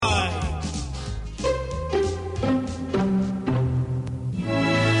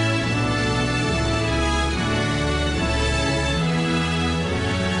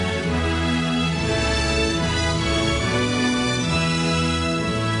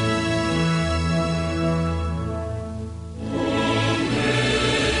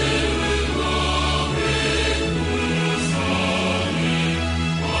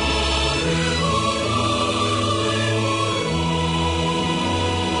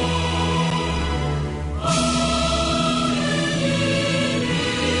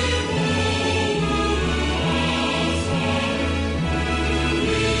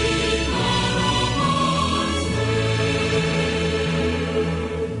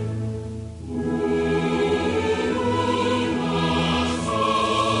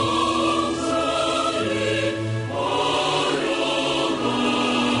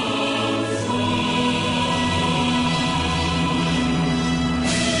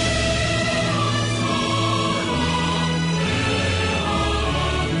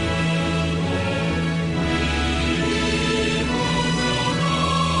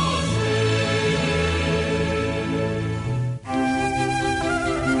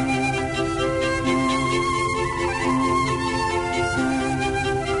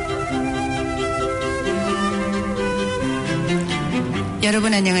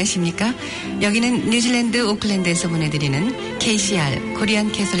여러분 안녕하십니까? 여기는 뉴질랜드 오클랜드에서 보내드리는 KCR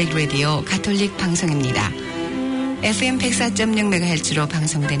코리안 캐톨릭 라디오 가톨릭 방송입니다. FM 104.6MHz로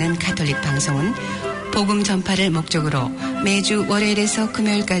방송되는 가톨릭 방송은 복음 전파를 목적으로 매주 월요일에서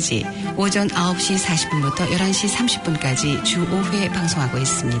금요일까지 오전 9시 40분부터 11시 30분까지 주 5회 방송하고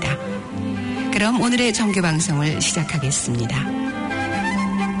있습니다. 그럼 오늘의 정규 방송을 시작하겠습니다.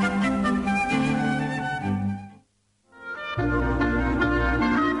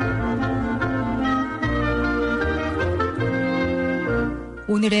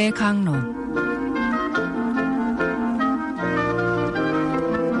 오늘의 강론.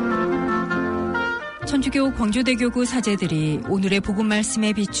 천주교 광주대교구 사제들이 오늘의 복음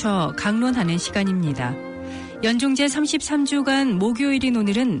말씀에 비춰 강론하는 시간입니다. 연중 제33주간 목요일인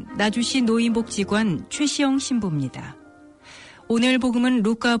오늘은 나주시 노인복지관 최시영 신부입니다. 오늘 복음은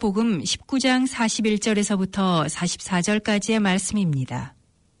루카 복음 19장 41절에서부터 44절까지의 말씀입니다.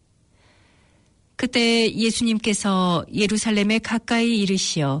 그때 예수님께서 예루살렘에 가까이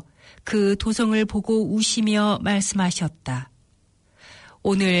이르시어 그 도성을 보고 우시며 말씀하셨다.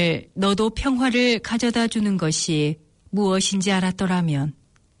 오늘 너도 평화를 가져다 주는 것이 무엇인지 알았더라면.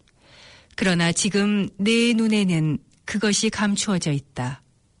 그러나 지금 내 눈에는 그것이 감추어져 있다.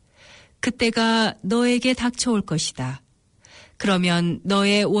 그때가 너에게 닥쳐올 것이다. 그러면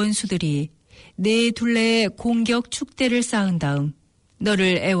너의 원수들이 내 둘레에 공격 축대를 쌓은 다음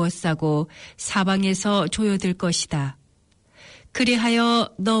너를 애워싸고 사방에서 조여들 것이다. 그리하여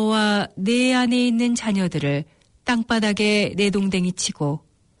너와 내 안에 있는 자녀들을 땅바닥에 내동댕이 치고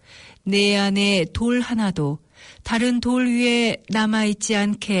내 안에 돌 하나도 다른 돌 위에 남아있지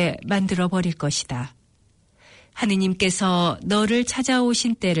않게 만들어 버릴 것이다. 하느님께서 너를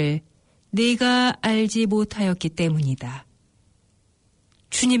찾아오신 때를 네가 알지 못하였기 때문이다.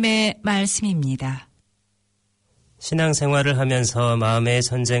 주님의 말씀입니다. 신앙생활을 하면서 마음의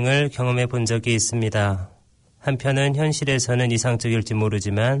전쟁을 경험해 본 적이 있습니다. 한편은 현실에서는 이상적일지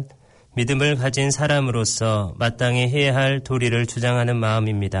모르지만 믿음을 가진 사람으로서 마땅히 해야 할 도리를 주장하는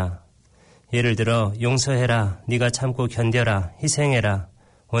마음입니다. 예를 들어 용서해라, 네가 참고 견뎌라, 희생해라,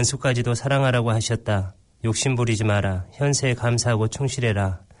 원수까지도 사랑하라고 하셨다, 욕심 부리지 마라, 현세에 감사하고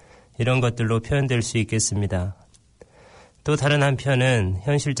충실해라, 이런 것들로 표현될 수 있겠습니다. 또 다른 한편은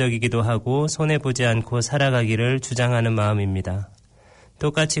현실적이기도 하고 손해보지 않고 살아가기를 주장하는 마음입니다.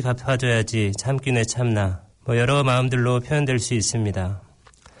 똑같이 갚아줘야지 참긴 왜 참나, 여러 마음들로 표현될 수 있습니다.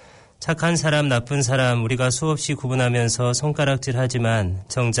 착한 사람, 나쁜 사람 우리가 수없이 구분하면서 손가락질하지만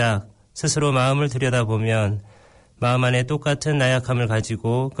정작 스스로 마음을 들여다보면 마음 안에 똑같은 나약함을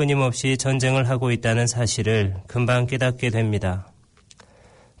가지고 끊임없이 전쟁을 하고 있다는 사실을 금방 깨닫게 됩니다.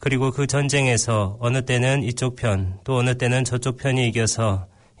 그리고 그 전쟁에서 어느 때는 이쪽 편, 또 어느 때는 저쪽 편이 이겨서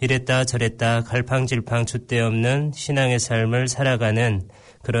이랬다 저랬다 갈팡질팡 줏대없는 신앙의 삶을 살아가는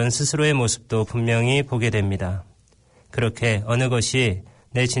그런 스스로의 모습도 분명히 보게 됩니다. 그렇게 어느 것이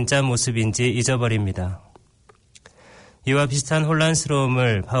내 진짜 모습인지 잊어버립니다. 이와 비슷한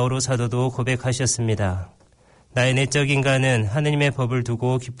혼란스러움을 바오로 사도도 고백하셨습니다. 나의 내적 인간은 하느님의 법을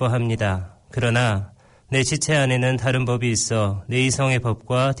두고 기뻐합니다. 그러나 내 지체 안에는 다른 법이 있어 내 이성의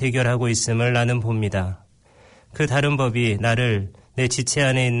법과 대결하고 있음을 나는 봅니다. 그 다른 법이 나를 내 지체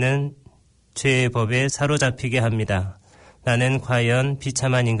안에 있는 죄의 법에 사로잡히게 합니다. 나는 과연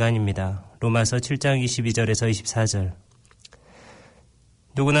비참한 인간입니다. 로마서 7장 22절에서 24절.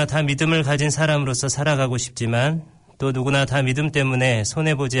 누구나 다 믿음을 가진 사람으로서 살아가고 싶지만 또 누구나 다 믿음 때문에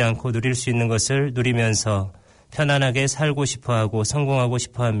손해보지 않고 누릴 수 있는 것을 누리면서 편안하게 살고 싶어하고 성공하고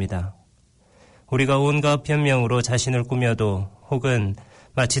싶어합니다. 우리가 온갖 변명으로 자신을 꾸며도 혹은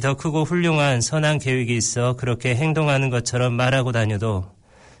마치 더 크고 훌륭한 선한 계획이 있어 그렇게 행동하는 것처럼 말하고 다녀도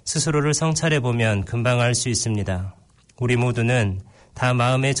스스로를 성찰해보면 금방 알 수 있습니다. 우리 모두는 다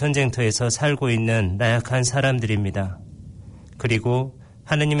마음의 전쟁터에서 살고 있는 나약한 사람들입니다. 그리고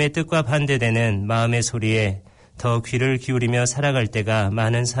하느님의 뜻과 반대되는 마음의 소리에 더 귀를 기울이며 살아갈 때가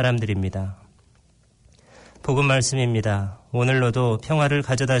많은 사람들입니다. 복음 말씀입니다. 오늘 너도 평화를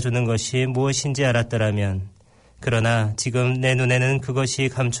가져다 주는 것이 무엇인지 알았더라면, 그러나 지금 내 눈에는 그것이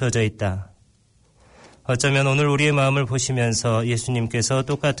감추어져 있다. 어쩌면 오늘 우리의 마음을 보시면서 예수님께서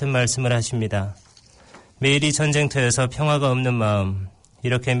똑같은 말씀을 하십니다. 매일이 전쟁터여서 평화가 없는 마음,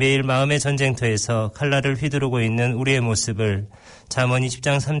 이렇게 매일 마음의 전쟁터에서 칼날을 휘두르고 있는 우리의 모습을 잠언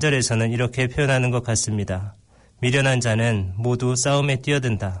 20장 3절에서는 이렇게 표현하는 것 같습니다. 미련한 자는 모두 싸움에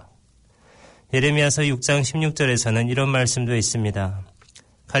뛰어든다. 예레미야서 6장 16절에서는 이런 말씀도 있습니다.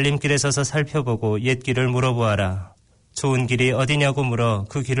 갈림길에 서서 살펴보고 옛 길을 물어보아라. 좋은 길이 어디냐고 물어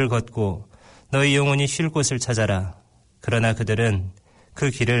그 길을 걷고 너희 영혼이 쉴 곳을 찾아라. 그러나 그들은 그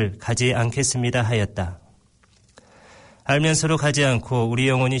길을 가지 않겠습니다 하였다. 알면서도 가지 않고 우리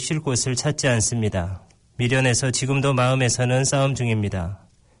영혼이 쉴 곳을 찾지 않습니다. 미련해서 지금도 마음에서는 싸움 중입니다.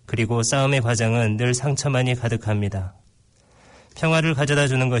 그리고 싸움의 과정은 늘 상처만이 가득합니다. 평화를 가져다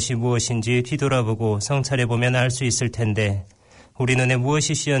주는 것이 무엇인지 뒤돌아보고 성찰해보면 알 수 있을 텐데 우리 눈에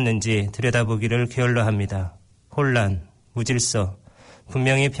무엇이 씌었는지 들여다보기를 게을러 합니다. 혼란, 무질서,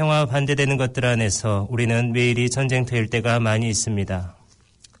 분명히 평화와 반대되는 것들 안에서 우리는 매일이 전쟁터일 때가 많이 있습니다.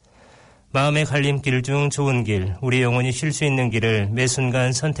 마음의 갈림길 중 좋은 길, 우리 영혼이 쉴 수 있는 길을 매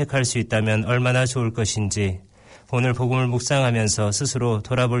순간 선택할 수 있다면 얼마나 좋을 것인지 오늘 복음을 묵상하면서 스스로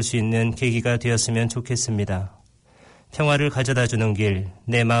돌아볼 수 있는 계기가 되었으면 좋겠습니다. 평화를 가져다 주는 길,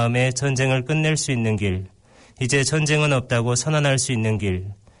 내 마음의 전쟁을 끝낼 수 있는 길, 이제 전쟁은 없다고 선언할 수 있는 길,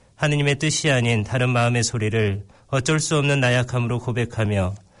 하느님의 뜻이 아닌 다른 마음의 소리를 어쩔 수 없는 나약함으로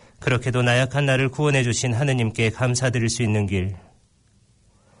고백하며 그렇게도 나약한 나를 구원해 주신 하느님께 감사드릴 수 있는 길.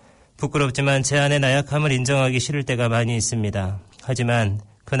 부끄럽지만 제 안의 나약함을 인정하기 싫을 때가 많이 있습니다. 하지만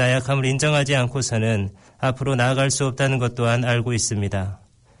그 나약함을 인정하지 않고서는 앞으로 나아갈 수 없다는 것 또한 알고 있습니다.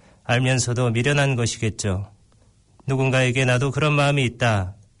 알면서도 미련한 것이겠죠. 누군가에게 나도 그런 마음이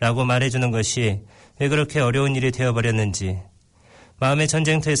있다 라고 말해주는 것이 왜 그렇게 어려운 일이 되어버렸는지, 마음의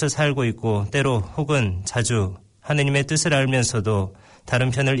전쟁터에서 살고 있고 때로 혹은 자주 하느님의 뜻을 알면서도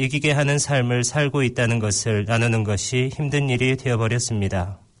다른 편을 이기게 하는 삶을 살고 있다는 것을 나누는 것이 힘든 일이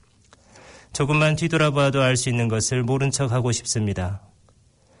되어버렸습니다. 조금만 뒤돌아봐도 알 수 있는 것을 모른 척하고 싶습니다.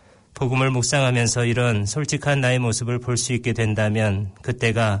 복음을 묵상하면서 이런 솔직한 나의 모습을 볼 수 있게 된다면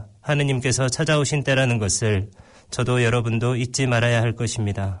그때가 하느님께서 찾아오신 때라는 것을 저도 여러분도 잊지 말아야 할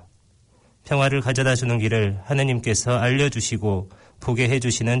것입니다. 평화를 가져다 주는 길을 하느님께서 알려주시고 보게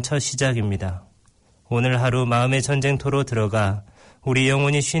해주시는 첫 시작입니다. 오늘 하루 마음의 전쟁터로 들어가 우리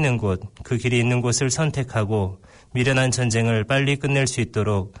영혼이 쉬는 곳, 그 길이 있는 곳을 선택하고 미련한 전쟁을 빨리 끝낼 수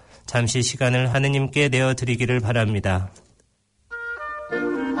있도록 잠시 시간을 하느님께 내어드리기를 바랍니다.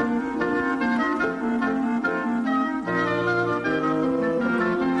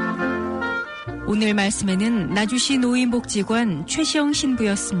 오늘 말씀에는 나주시 노인복지관 최시영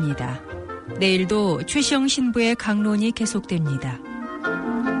신부였습니다. 내일도 최시영 신부의 강론이 계속됩니다.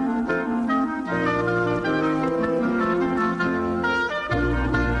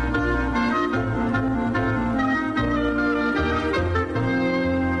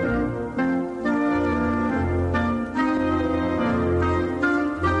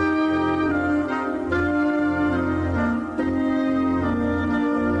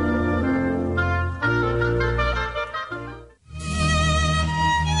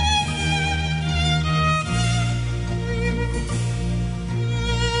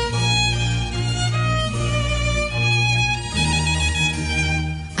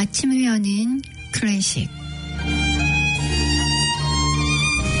 아침을 여는 클래식.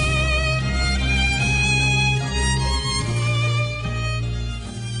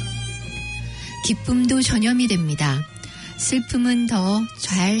 기쁨도 전염이 됩니다. 슬픔은 더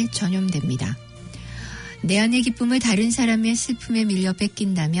잘 전염됩니다. 내 안의 기쁨을 다른 사람의 슬픔에 밀려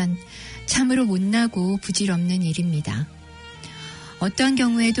뺏긴다면 참으로 못나고 부질없는 일입니다. 어떠한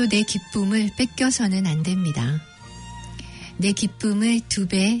경우에도 내 기쁨을 뺏겨서는 안 됩니다. 내 기쁨을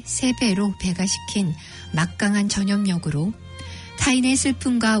 2배, 3배로 배가시킨 막강한 전염력으로 타인의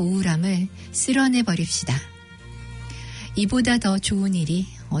슬픔과 우울함을 쓸어내 버립시다. 이보다 더 좋은 일이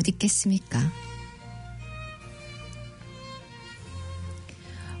어디 있겠습니까?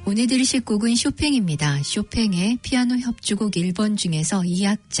 오늘 들으실 곡은 쇼팽입니다. 쇼팽의 피아노 협주곡 1번 중에서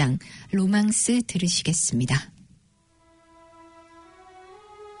 2악장 로망스 들으시겠습니다.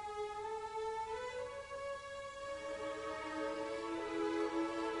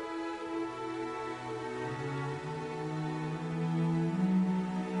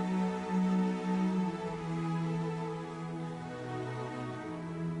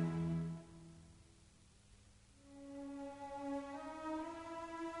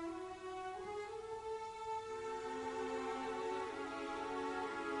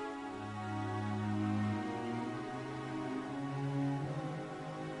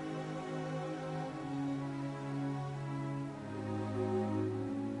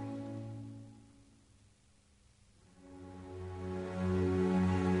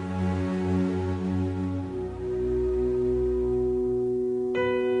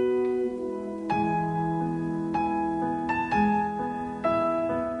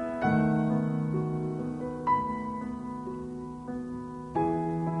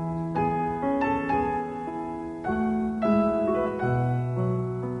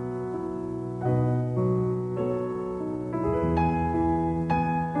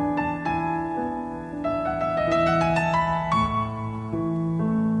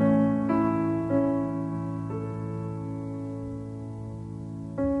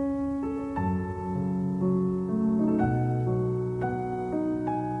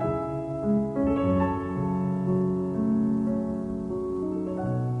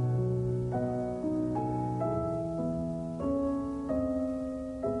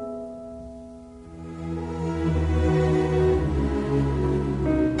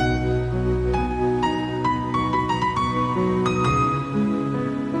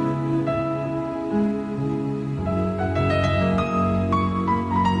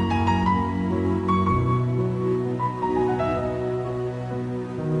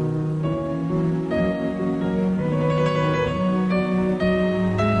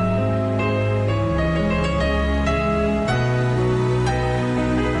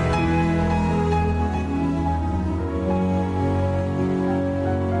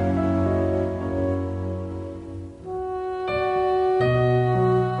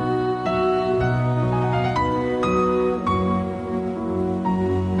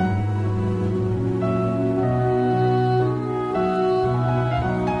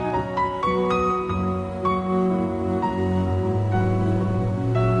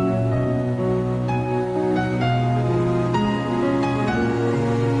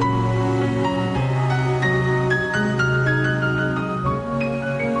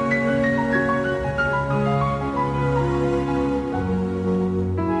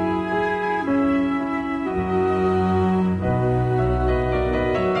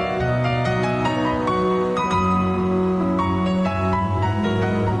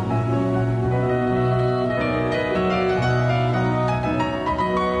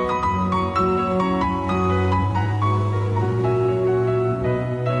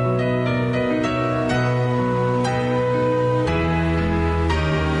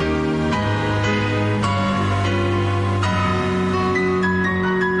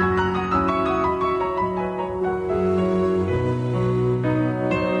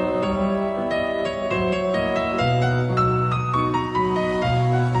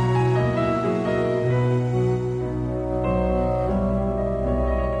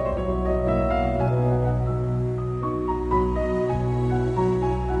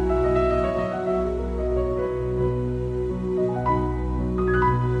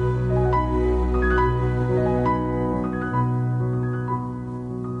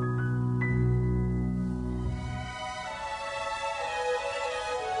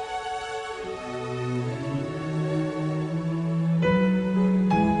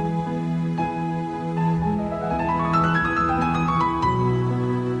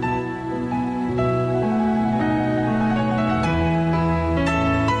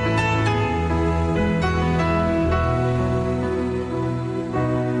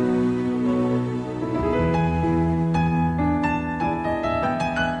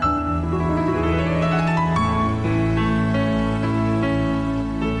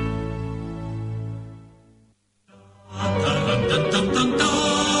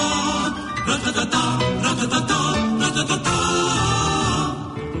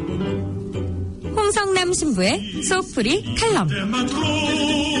 신부의 속풀이 칼럼.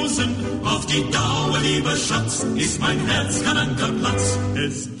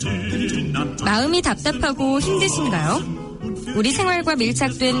 마음이 답답하고 힘드신가요? 우리 생활과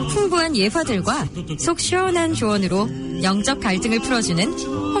밀착된 풍부한 예화들과 속 시원한 조언으로 영적 갈등을 풀어주는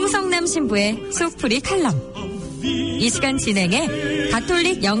홍성남 신부의 속풀이 칼럼. 이 시간 진행해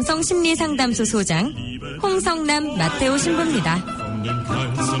가톨릭 영성심리상담소 소장 홍성남 마테오 신부입니다.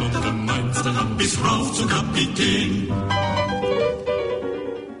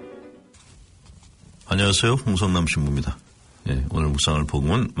 안녕하세요. 홍성남 신부입니다. 오늘 묵상할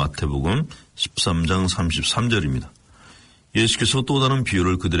복음은 마태복음 13장 33절입니다. 예수께서 또 다른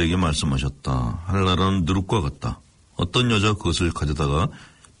비유를 그들에게 말씀하셨다. 하늘나라는 누룩과 같다. 어떤 여자 그것을 가져다가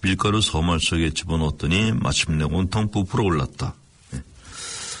밀가루 서말 속에 집어넣었더니 마침내 온통 부풀어 올랐다.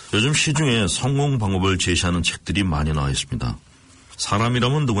 요즘 시중에 성공 방법을 제시하는 책들이 많이 나와 있습니다.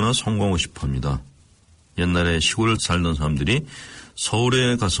 사람이라면 누구나 성공하고 싶어합니다. 옛날에 시골에 살던 사람들이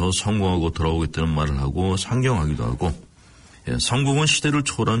서울에 가서 성공하고 돌아오겠다는 말을 하고 상경하기도 하고, 성공은 시대를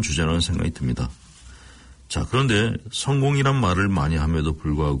초월한 주제라는 생각이 듭니다. 자, 그런데 성공이란 말을 많이 함에도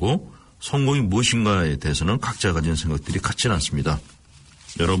불구하고 성공이 무엇인가에 대해서는 각자 가진 생각들이 같지는 않습니다.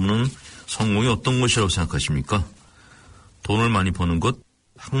 여러분은 성공이 어떤 것이라고 생각하십니까? 돈을 많이 버는 것,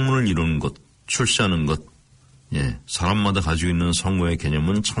 학문을 이루는 것, 출세하는 것. 사람마다 가지고 있는 성공의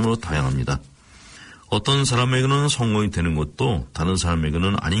개념은 참으로 다양합니다. 어떤 사람에게는 성공이 되는 것도 다른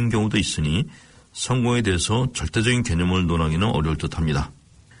사람에게는 아닌 경우도 있으니 성공에 대해서 절대적인 개념을 논하기는 어려울 듯합니다.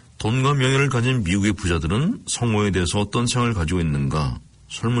 돈과 명예를 가진 미국의 부자들은 성공에 대해서 어떤 생각을 가지고 있는가?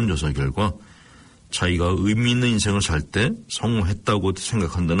 설문조사 결과 자기가 의미 있는 인생을 살 때 성공했다고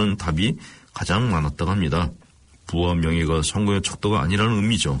생각한다는 답이 가장 많았다고 합니다. 부와 명예가 성공의 척도가 아니라는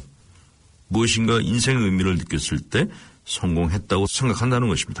의미죠. 무엇인가 인생의 의미를 느꼈을 때 성공했다고 생각한다는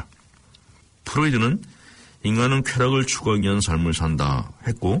것입니다. 프로이드는 인간은 쾌락을 추구하기 위한 삶을 산다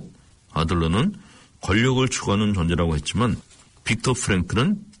했고, 아들러는 권력을 추구하는 존재라고 했지만 빅터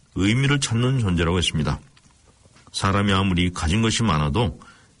프랭클은 의미를 찾는 존재라고 했습니다. 사람이 아무리 가진 것이 많아도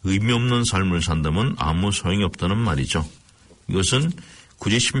의미 없는 삶을 산다면 아무 소용이 없다는 말이죠. 이것은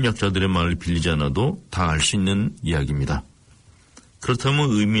굳이 심리학자들의 말을 빌리지 않아도 다 알 수 있는 이야기입니다. 그렇다면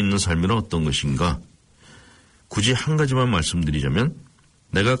의미 있는 삶이란 어떤 것인가? 굳이 한 가지만 말씀드리자면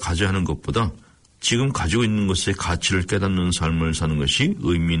내가 가져야 하는 것보다 지금 가지고 있는 것의 가치를 깨닫는 삶을 사는 것이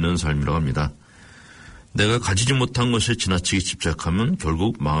의미 있는 삶이라고 합니다. 내가 가지지 못한 것에 지나치게 집착하면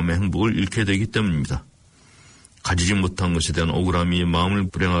결국 마음의 행복을 잃게 되기 때문입니다. 가지지 못한 것에 대한 억울함이 마음을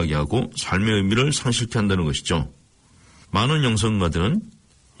불행하게 하고 삶의 의미를 상실케 한다는 것이죠. 많은 영성가들은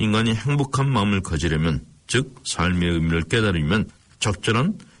인간이 행복한 마음을 가지려면, 즉 삶의 의미를 깨달으면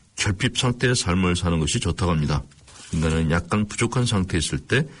적절한 결핍 상태의 삶을 사는 것이 좋다고 합니다. 인간은 약간 부족한 상태에 있을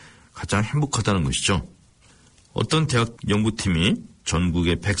때 가장 행복하다는 것이죠. 어떤 대학 연구팀이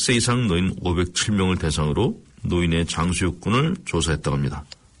전국의 100세 이상 노인 507명을 대상으로 노인의 장수욕군을 조사했다고 합니다.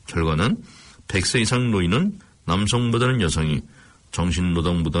 결과는 100세 이상 노인은 남성보다는 여성이,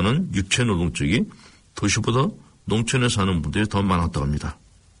 정신노동보다는 육체노동 쪽이 도시보다 농촌에 사는 분들이 더 많았다고 합니다.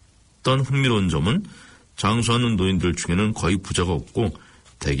 또한 흥미로운 점은 장수하는 노인들 중에는 거의 부자가 없고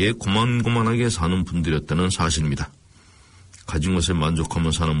대개 고만고만하게 사는 분들이었다는 사실입니다. 가진 것에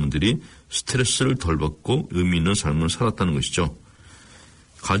만족하며 사는 분들이 스트레스를 덜 받고 의미 있는 삶을 살았다는 것이죠.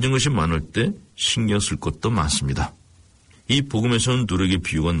 가진 것이 많을 때 신경 쓸 것도 많습니다. 이 복음에서는 누룩의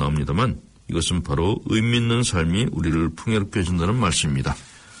비유가 나옵니다만 이것은 바로 의미 있는 삶이 우리를 풍요롭게 해준다는 말씀입니다.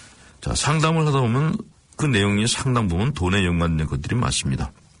 자, 상담을 하다 보면 그 내용이 상당 부분 돈에 연관된 것들이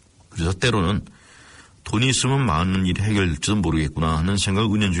많습니다. 그래서 때로는 돈이 있으면 많은 일이 해결될지도 모르겠구나 하는 생각을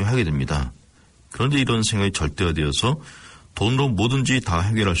은연중에 하게 됩니다. 그런데 이런 생각이 절대화되어서 돈으로 뭐든지 다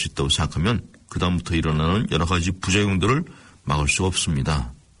해결할 수 있다고 생각하면 그 다음부터 일어나는 여러 가지 부작용들을 막을 수가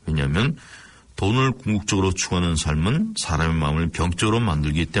없습니다. 왜냐하면 돈을 궁극적으로 추구하는 삶은 사람의 마음을 병적으로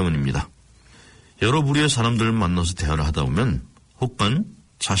만들기 때문입니다. 여러 부류의 사람들을 만나서 대화를 하다 보면 혹은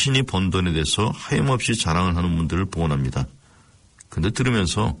자신이 번 돈에 대해서 하염없이 자랑을 하는 분들을 보곤 합니다. 그런데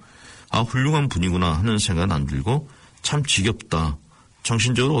들으면서 훌륭한 분이구나 하는 생각은 안 들고 참 지겹다,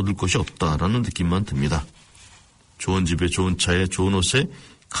 정신적으로 얻을 것이 없다라는 느낌만 듭니다. 좋은 집에 좋은 차에 좋은 옷에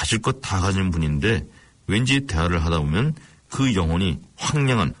가질 것 다 가진 분인데 왠지 대화를 하다 보면 그 영혼이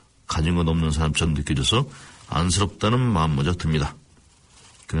황량한 가진 것 없는 사람처럼 느껴져서 안쓰럽다는 마음마저 듭니다.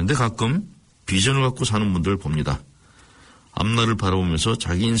 그런데 가끔 비전을 갖고 사는 분들을 봅니다. 앞날을 바라보면서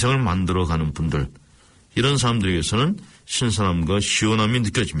자기 인생을 만들어가는 분들, 이런 사람들에게서는 신선함과 시원함이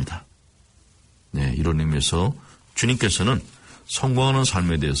느껴집니다. 이런 의미에서 주님께서는 성공하는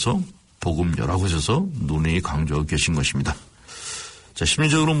삶에 대해서 복음 여러 곳에서 논의에 강조하고 계신 것입니다. 자,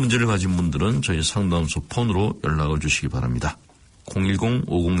 심리적으로 문제를 가진 분들은 저희 상담소 폰으로 연락을 주시기 바랍니다.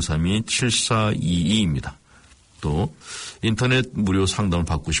 010-5032-7422입니다. 또 인터넷 무료 상담을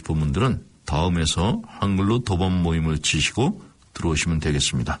받고 싶은 분들은 다음에서 한글로 도반 모임을 치시고 들어오시면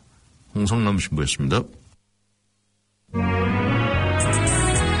되겠습니다. 홍성남 신부였습니다.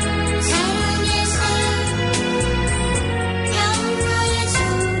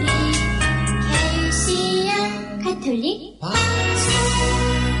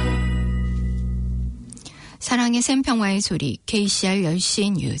 사랑의 샘 평화의 소리, KCR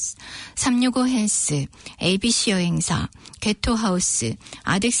 10시 뉴스, 365 헬스, ABC 여행사, 게토하우스,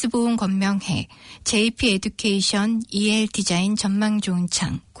 아덱스 보험 건명회, JP 에듀케이션, EL 디자인 전망 좋은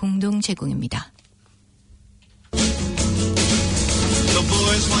창 공동 제공입니다.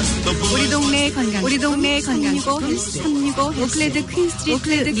 우리 동네 건강, 365 오클랜드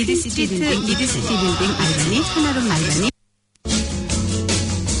퀸스트리트 미드시티 빌딩 알바니 하나룸 알바니.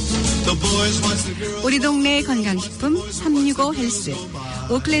 우리 동네 건강식품 365 헬스,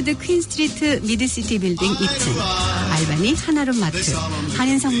 오클랜드 퀸스트리트 미드시티 빌딩 2층, 알바니 하나룸 마트,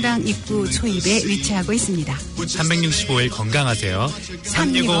 한인성당 입구 초입에 위치하고 있습니다. 365일 건강하세요.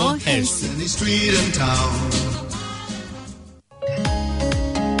 365 헬스.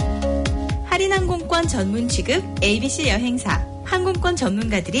 할인 항공권 전문 취급 ABC 여행사. 항공권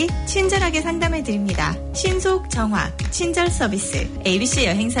전문가들이 친절하게 상담해드립니다. 신속, 정확, 친절 서비스. ABC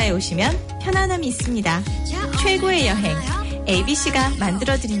여행사에 오시면 편안함이 있습니다. 최고의 여행. ABC가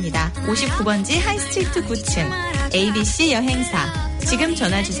만들어드립니다. 59번지 하이스트리트 9층. ABC 여행사. 지금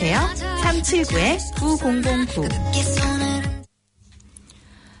전화주세요. 379-9009.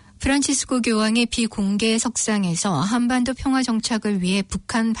 프란치스코 교황의 비공개 석상에서 한반도 평화 정착을 위해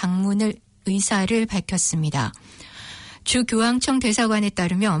북한 방문을 의사를 밝혔습니다. 주 교황청 대사관에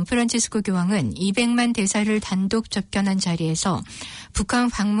따르면 프란치스코 교황은 200만 대사를 단독 접견한 자리에서 북한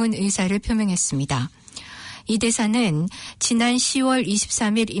방문 의사를 표명했습니다. 이 대사는 지난 10월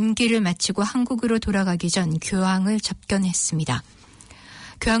 23일 임기를 마치고 한국으로 돌아가기 전 교황을 접견했습니다.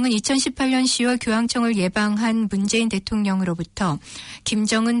 교황은 2018년 10월 교황청을 예방한 문재인 대통령으로부터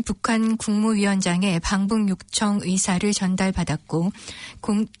김정은 북한 국무위원장의 방북 요청 의사를 전달받았고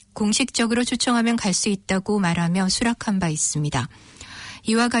공식적으로 초청하면 갈 수 있다고 말하며 수락한 바 있습니다.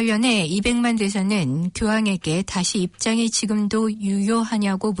 이와 관련해 200만 대사는 교황에게 다시 입장이 지금도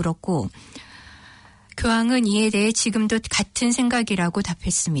유효하냐고 물었고 교황은 이에 대해 지금도 같은 생각이라고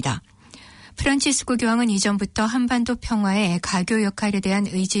답했습니다. 프란치스코 교황은 이전부터 한반도 평화의 가교 역할에 대한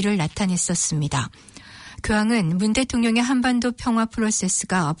의지를 나타냈었습니다. 교황은 문 대통령의 한반도 평화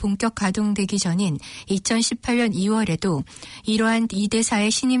프로세스가 본격 가동되기 전인 2018년 2월에도 이러한 이 대사의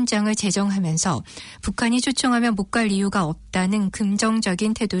신임장을 제정하면서 북한이 초청하면 못 갈 이유가 없다는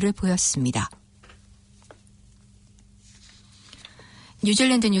긍정적인 태도를 보였습니다.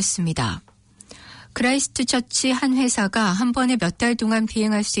 뉴질랜드 뉴스입니다. 크라이스트처치 한 회사가 한 번에 몇 달 동안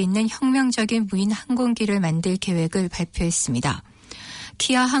비행할 수 있는 혁명적인 무인 항공기를 만들 계획을 발표했습니다.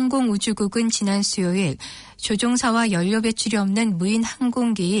 키아 항공우주국은 지난 수요일 조종사와 연료 배출이 없는 무인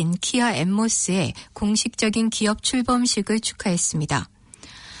항공기인 키아 엠모스의 공식적인 기업 출범식을 축하했습니다.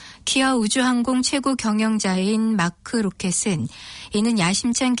 키아 우주항공 최고 경영자인 마크 로켓은 이는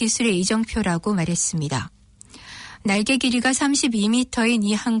야심찬 기술의 이정표라고 말했습니다. 날개 길이가 32m인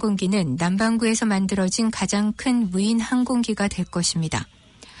이 항공기는 남반구에서 만들어진 가장 큰 무인 항공기가 될 것입니다.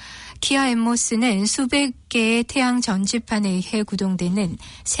 키아 엠모스는 수백 개의 태양 전지판에 의해 구동되는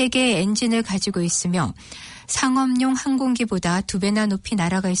 3개의 엔진을 가지고 있으며 상업용 항공기보다 2배나 높이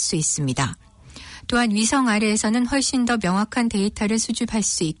날아갈 수 있습니다. 또한 위성 아래에서는 훨씬 더 명확한 데이터를 수집할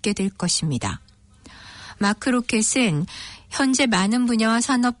수 있게 될 것입니다. 마크 로켓은 현재 많은 분야와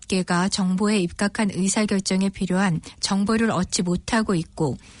산업계가 정보에 입각한 의사결정에 필요한 정보를 얻지 못하고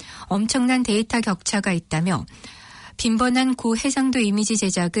있고 엄청난 데이터 격차가 있다며 빈번한 고해상도 이미지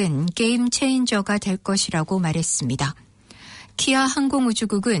제작은 게임 체인저가 될 것이라고 말했습니다. 키아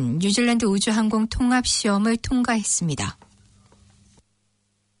항공우주국은 뉴질랜드 우주항공 통합시험을 통과했습니다.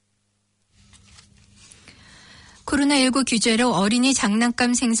 코로나19 규제로 어린이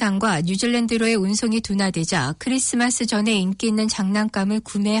장난감 생산과 뉴질랜드로의 운송이 둔화되자 크리스마스 전에 인기 있는 장난감을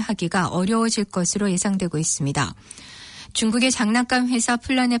구매하기가 어려워질 것으로 예상되고 있습니다. 중국의 장난감 회사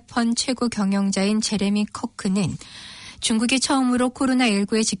플라넷펀 최고 경영자인 제레미 커크는 중국이 처음으로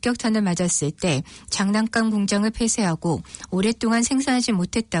코로나19의 직격탄을 맞았을 때 장난감 공장을 폐쇄하고 오랫동안 생산하지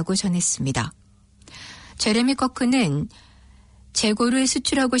못했다고 전했습니다. 제레미 커크는 재고를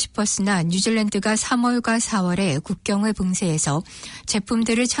수출하고 싶었으나 뉴질랜드가 3월과 4월에 국경을 봉쇄해서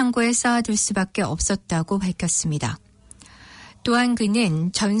제품들을 창고에 쌓아둘 수밖에 없었다고 밝혔습니다. 또한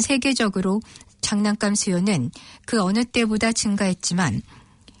그는 전 세계적으로 장난감 수요는 그 어느 때보다 증가했지만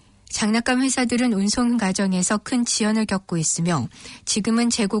장난감 회사들은 운송 과정에서 큰 지연을 겪고 있으며 지금은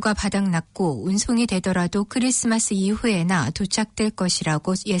재고가 바닥났고 운송이 되더라도 크리스마스 이후에나 도착될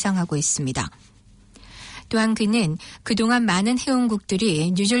것이라고 예상하고 있습니다. 또한 그는 그동안 많은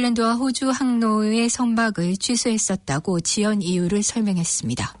회원국들이 뉴질랜드와 호주 항로의 선박을 취소했었다고 지연 이유를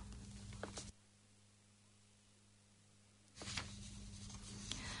설명했습니다.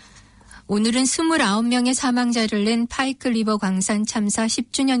 오늘은 29명의 사망자를 낸 파이크 리버 광산 참사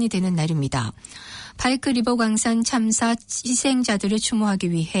 10주년이 되는 날입니다. 파이크 리버 광산 참사 희생자들을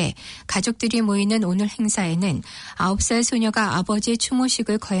추모하기 위해 가족들이 모이는 오늘 행사에는 9살 소녀가 아버지의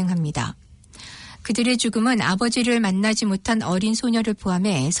추모식을 거행합니다. 그들의 죽음은 아버지를 만나지 못한 어린 소녀를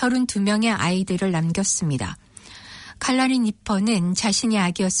포함해 32명의 아이들을 남겼습니다. 칼라린 니퍼는 자신이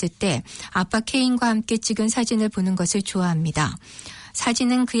아기였을 때 아빠 케인과 함께 찍은 사진을 보는 것을 좋아합니다.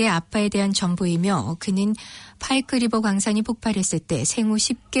 사진은 그의 아빠에 대한 전부이며 그는 파이크 리버 광산이 폭발했을 때 생후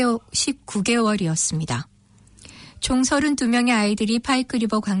 19개월이었습니다. 총 32명의 아이들이 파이크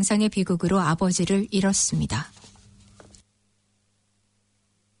리버 광산의 비극으로 아버지를 잃었습니다.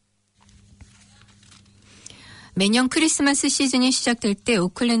 매년 크리스마스 시즌이 시작될 때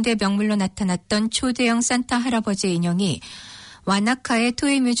오클랜드의 명물로 나타났던 초대형 산타 할아버지의 인형이 와나카의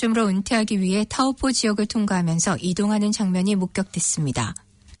토이 뮤지엄으로 은퇴하기 위해 타오포 지역을 통과하면서 이동하는 장면이 목격됐습니다.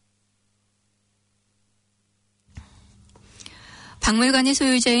 박물관의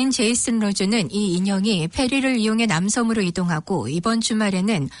소유자인 제이슨 로즈는 이 인형이 페리를 이용해 남섬으로 이동하고 이번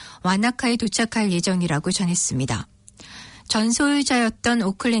주말에는 와나카에 도착할 예정이라고 전했습니다. 전 소유자였던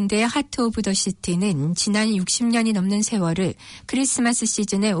오클랜드의 하트 오브 더 시티는 지난 60년이 넘는 세월을 크리스마스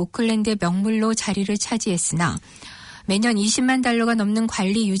시즌에 오클랜드의 명물로 자리를 차지했으나 매년 $200,000가 넘는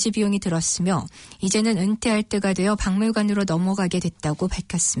관리 유지 비용이 들었으며 이제는 은퇴할 때가 되어 박물관으로 넘어가게 됐다고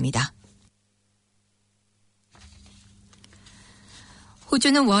밝혔습니다.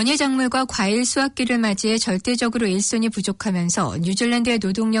 호주는 원예 작물과 과일 수확기를 맞이해 절대적으로 일손이 부족하면서 뉴질랜드의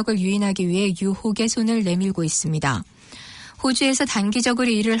노동력을 유인하기 위해 유혹의 손을 내밀고 있습니다. 호주에서 단기적으로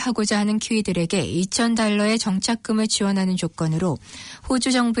일을 하고자 하는 키위들에게 $2,000의 정착금을 지원하는 조건으로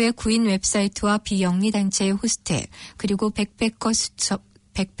호주 정부의 구인 웹사이트와 비영리단체의 호스텔 그리고 백패커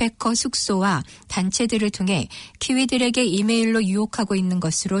숙소와 단체들을 통해 키위들에게 이메일로 유혹하고 있는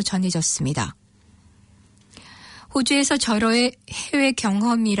것으로 전해졌습니다. 호주에서 저러의 해외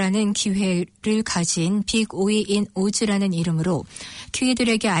경험이라는 기회를 가진 빅 오이 인 오즈라는 이름으로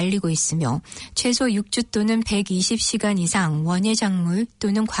키위들에게 알리고 있으며 최소 6주 또는 120시간 이상 원예 작물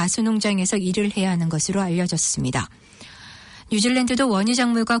또는 과수농장에서 일을 해야 하는 것으로 알려졌습니다. 뉴질랜드도 원예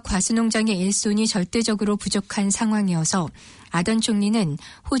작물과 과수농장의 일손이 절대적으로 부족한 상황이어서 아던 총리는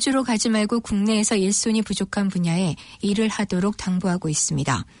호주로 가지 말고 국내에서 일손이 부족한 분야에 일을 하도록 당부하고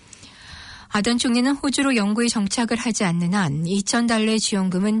있습니다. 아던 총리는 호주로 영구히 정착을 하지 않는 한 $2,000의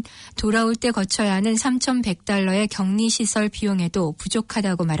지원금은 돌아올 때 거쳐야 하는 $3,100의 격리시설 비용에도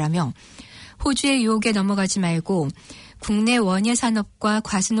부족하다고 말하며 호주의 유혹에 넘어가지 말고 국내 원예 산업과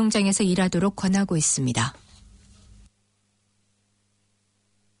과수농장에서 일하도록 권하고 있습니다.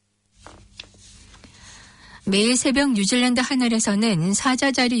 매일 새벽 뉴질랜드 하늘에서는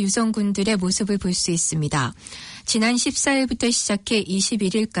사자자리 유성군들의 모습을 볼 수 있습니다. 지난 14일부터 시작해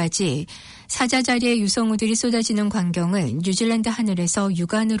 21일까지 사자자리의 유성우들이 쏟아지는 광경을 뉴질랜드 하늘에서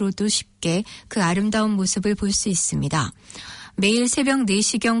육안으로도 쉽게 그 아름다운 모습을 볼 수 있습니다. 매일 새벽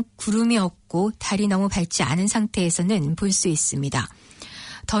 4시경 구름이 없고 달이 너무 밝지 않은 상태에서는 볼 수 있습니다.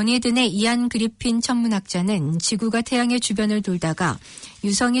 더니든의 이안 그리핀 천문학자는 지구가 태양의 주변을 돌다가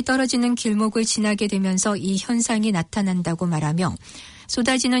유성이 떨어지는 길목을 지나게 되면서 이 현상이 나타난다고 말하며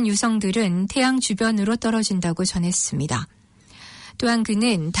쏟아지는 유성들은 태양 주변으로 떨어진다고 전했습니다. 또한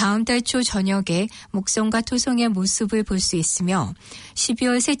그는 다음 달 초 저녁에 목성과 토성의 모습을 볼 수 있으며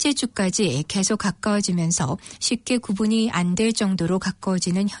 12월 셋째 주까지 계속 가까워지면서 쉽게 구분이 안 될 정도로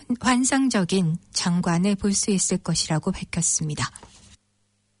가까워지는 환상적인 장관을 볼 수 있을 것이라고 밝혔습니다.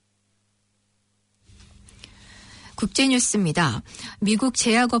 국제뉴스입니다. 미국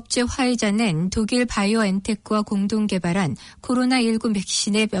제약업체 화이자는 독일 바이오엔테크와 공동 개발한 코로나19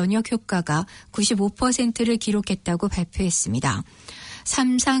 백신의 면역 효과가 95%를 기록했다고 발표했습니다.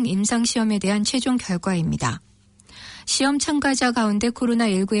 3상 임상시험에 대한 최종 결과입니다. 시험 참가자 가운데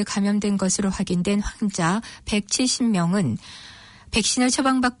코로나19에 감염된 것으로 확인된 환자 170명은 백신을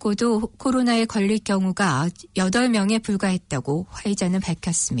처방받고도 코로나에 걸릴 경우가 8명에 불과했다고 화이자는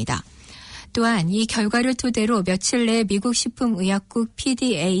밝혔습니다. 또한 이 결과를 토대로 며칠 내에 미국 식품의약국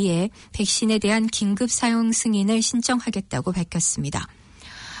PDA에 백신에 대한 긴급 사용 승인을 신청하겠다고 밝혔습니다.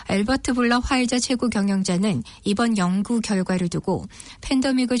 앨버트 볼러 화이자 최고 경영자는 이번 연구 결과를 두고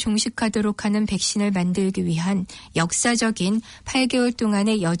팬데믹을 종식하도록 하는 백신을 만들기 위한 역사적인 8개월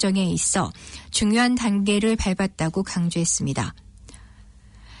동안의 여정에 있어 중요한 단계를 밟았다고 강조했습니다.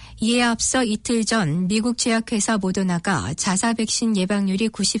 이에 앞서 이틀 전 미국 제약회사 모더나가 자사 백신 예방률이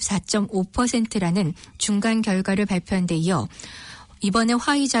 94.5%라는 중간 결과를 발표한 데 이어 이번에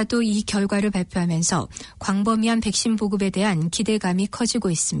화이자도 이 결과를 발표하면서 광범위한 백신 보급에 대한 기대감이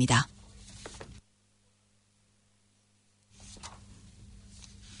커지고 있습니다.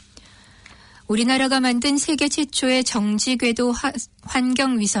 우리나라가 만든 세계 최초의 정지궤도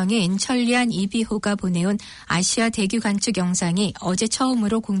환경위성인 천리안 2비호가 보내온 아시아 대기 관측 영상이 어제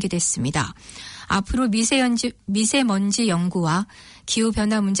처음으로 공개됐습니다. 앞으로 미세먼지 연구와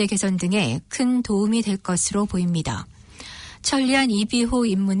기후변화 문제 개선 등에 큰 도움이 될 것으로 보입니다. 천리안 2비호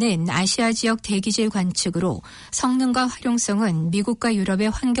임무는 아시아 지역 대기질 관측으로 성능과 활용성은 미국과 유럽의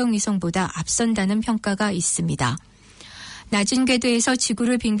환경위성보다 앞선다는 평가가 있습니다. 낮은 궤도에서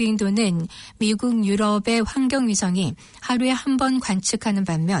지구를 빙빙 도는 미국, 유럽의 환경위성이 하루에 한 번 관측하는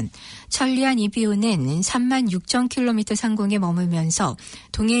반면 천리안 2비호는 36,000km 상공에 머물면서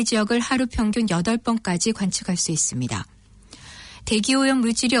동해 지역을 하루 평균 8번까지 관측할 수 있습니다. 대기오염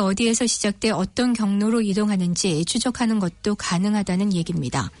물질이 어디에서 시작돼 어떤 경로로 이동하는지 추적하는 것도 가능하다는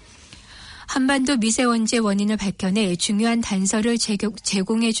얘기입니다. 한반도 미세먼지의 원인을 밝혀내 중요한 단서를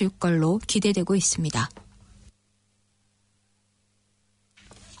제공해 줄 걸로 기대되고 있습니다.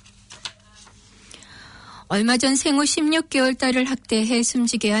 얼마 전 생후 16개월 딸을 학대해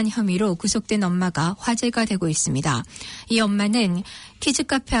숨지게 한 혐의로 구속된 엄마가 화제가 되고 있습니다. 이 엄마는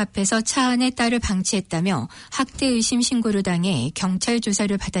키즈카페 앞에서 차 안에 딸을 방치했다며 학대 의심 신고를 당해 경찰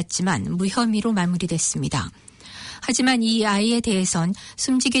조사를 받았지만 무혐의로 마무리됐습니다. 하지만 이 아이에 대해선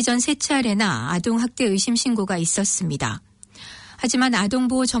숨지기 전 3차례나 아동학대 의심 신고가 있었습니다. 하지만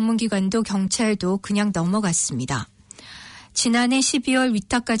아동보호 전문기관도 경찰도 그냥 넘어갔습니다. 지난해 12월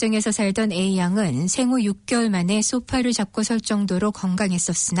위탁가정에서 살던 A양은 생후 6개월 만에 소파를 잡고 설 정도로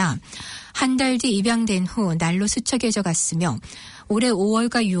건강했었으나 한 달 뒤 입양된 후 날로 수척해져 갔으며 올해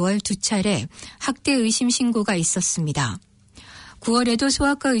 5월과 6월 2차례 학대 의심 신고가 있었습니다. 9월에도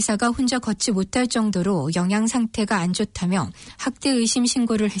소아과 의사가 혼자 걷지 못할 정도로 영양 상태가 안 좋다며 학대 의심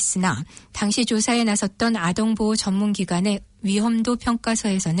신고를 했으나 당시 조사에 나섰던 아동보호 전문기관의 위험도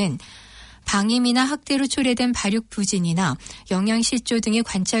평가서에서는 방임이나 학대로 초래된 발육 부진이나 영양실조 등이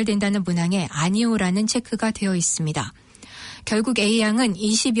관찰된다는 문항에 아니오라는 체크가 되어 있습니다. 결국 A양은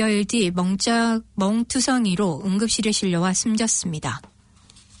 20여일 뒤 멍투성이로 응급실에 실려와 숨졌습니다.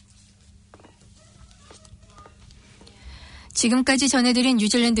 지금까지 전해드린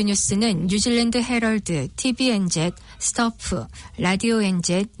뉴질랜드 뉴스는 뉴질랜드 헤럴드, TVNZ, 스토프, 라디오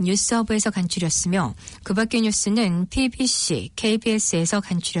NZ, 뉴스허브에서 간추렸으며 그 밖의 뉴스는 PBC, KBS에서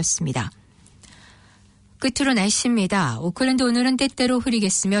간추렸습니다. 끝으로 날씨입니다. 오클랜드 오늘은 때때로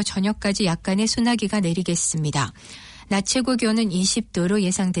흐리겠으며 저녁까지 약간의 소나기가 내리겠습니다. 낮 최고 기온은 20도로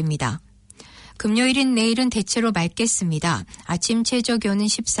예상됩니다. 금요일인 내일은 대체로 맑겠습니다. 아침 최저 기온은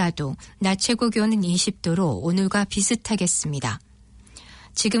 14도, 낮 최고 기온은 20도로 오늘과 비슷하겠습니다.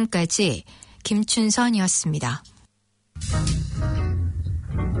 지금까지 김춘선이었습니다.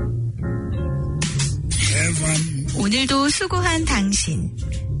 오늘도 수고한 당신.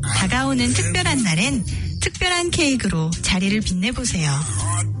 다가오는 특별한 날엔 특별한 케이크로 자리를 빛내보세요.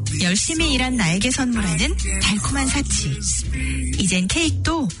 열심히 일한 나에게 선물하는 달콤한 사치. 이젠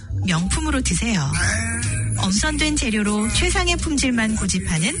케이크도 명품으로 드세요. 엄선된 재료로 최상의 품질만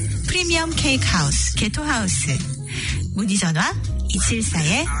고집하는 프리미엄 케이크 하우스, 게토하우스. 문의 전화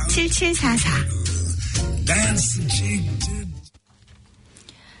 274-7744.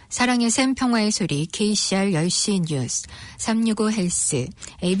 사랑의 샘 평화의 소리, KCR 10시 뉴스, 365 헬스,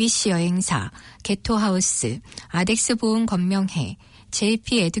 ABC 여행사, 게토하우스, 아덱스 보험 건명회,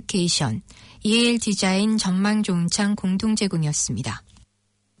 JP 에듀케이션, EAL 디자인 전망종창 공동 제공이었습니다.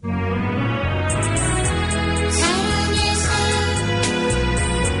 사랑의 샘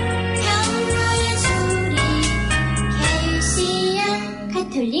평화의 소리, KCR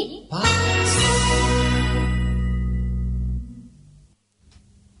가톨릭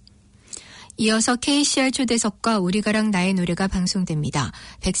이어서 KCR 초대석과 우리가랑 나의 노래가 방송됩니다.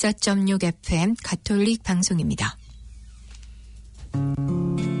 104.6 FM 가톨릭 방송입니다.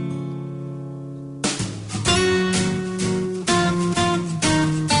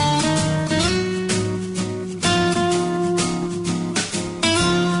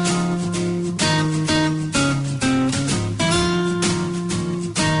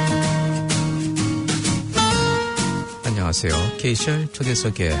 안녕하세요. KCR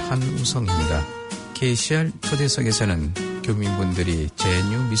초대석의 한우성입니다. KCR 초대석에서는 교민분들이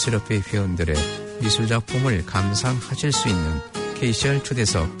제뉴 미술협회 회원들의 미술작품을 감상하실 수 있는 KCR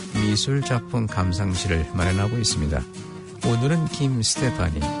초대석 미술작품 감상실을 마련하고 있습니다. 오늘은 김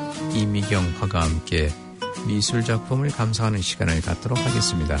스테파니, 이미경 화가와 함께 미술작품을 감상하는 시간을 갖도록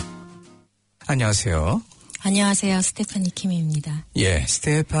하겠습니다. 안녕하세요. 안녕하세요. 스테파니 킴입니다. 예,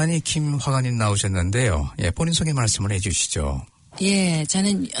 스테파니 킴 화가님 나오셨는데요. 예, 본인 소개 말씀을 해주시죠. 예,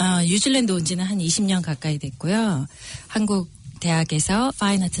 저는 뉴질랜드 온 지는 한 20년 가까이 됐고요. 한국 대학에서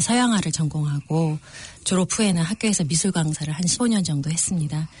파인아트 서양화를 전공하고 졸업 후에는 학교에서 미술 강사를 한 15년 정도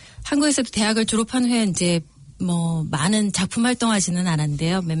했습니다. 한국에서도 대학을 졸업한 후에 이제 많은 작품 활동하지는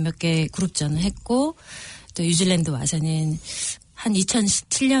않았는데요. 몇몇 개 그룹전을 했고 또 뉴질랜드 와서는 한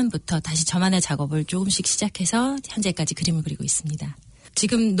 2017년부터 다시 저만의 작업을 조금씩 시작해서 현재까지 그림을 그리고 있습니다.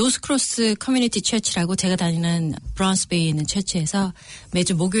 지금 노스크로스 커뮤니티 처치라고 제가 다니는 브라운스베이에 있는 처치에서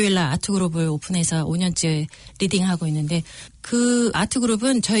매주 목요일날 아트그룹을 오픈해서 5년째 리딩하고 있는데 그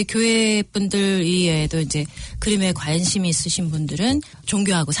아트그룹은 저희 교회 분들 이외에도 이제 그림에 관심이 있으신 분들은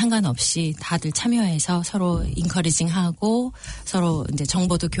종교하고 상관없이 다들 참여해서 서로 인커리징하고 서로 이제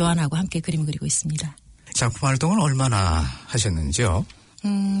정보도 교환하고 함께 그림 그리고 있습니다. 작품 활동을 얼마나 하셨는지요?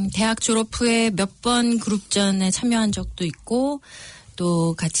 대학 졸업 후에 몇 번 그룹전에 참여한 적도 있고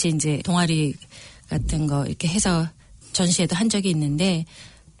또 같이 이제 동아리 같은 거 이렇게 해서 전시회도 한 적이 있는데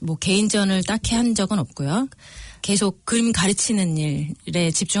개인전을 딱히 한 적은 없고요. 계속 그림 가르치는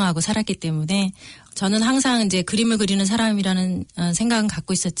일에 집중하고 살았기 때문에 저는 항상 이제 그림을 그리는 사람이라는 생각은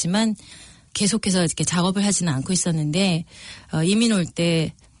갖고 있었지만 계속해서 이렇게 작업을 하지는 않고 있었는데 이민 올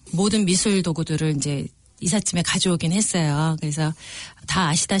때 모든 미술 도구들을 이제 이삿짐에 가져오긴 했어요. 그래서 다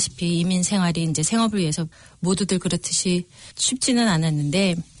아시다시피 이민 생활이 이제 생업을 위해서 모두들 그렇듯이 쉽지는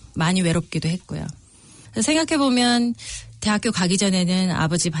않았는데 많이 외롭기도 했고요. 생각해보면 대학교 가기 전에는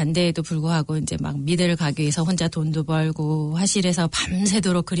아버지 반대에도 불구하고 이제 막 미대를 가기 위해서 혼자 돈도 벌고 화실에서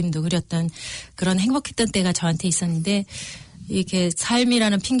밤새도록 그림도 그렸던 그런 행복했던 때가 저한테 있었는데 이렇게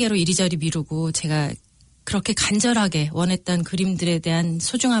삶이라는 핑계로 이리저리 미루고 제가 그렇게 간절하게 원했던 그림들에 대한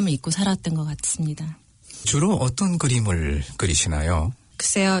소중함을 잊고 살았던 것 같습니다. 주로 어떤 그림을 그리시나요?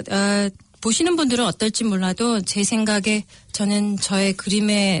 글쎄요. 보시는 분들은 어떨지 몰라도 제 생각에 저는 저의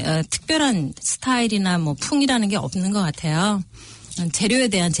그림에 특별한 스타일이나 풍이라는 게 없는 것 같아요. 재료에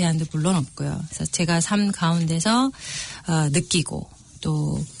대한 제한도 물론 없고요. 그래서 제가 삶 가운데서 느끼고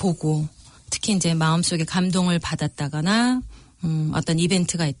또 보고 특히 이제 마음속에 감동을 받았다거나 어떤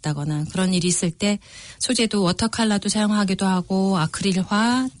이벤트가 있다거나 그런 일이 있을 때 소재도 워터컬러도 사용하기도 하고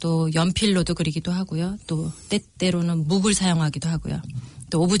아크릴화 또 연필로도 그리기도 하고요. 또 때때로는 묵을 사용하기도 하고요.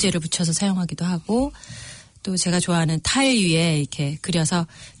 또 오브제를 붙여서 사용하기도 하고 또 제가 좋아하는 타일 위에 이렇게 그려서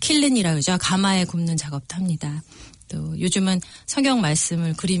킬린이라고 그러죠. 가마에 굽는 작업도 합니다. 또 요즘은 성경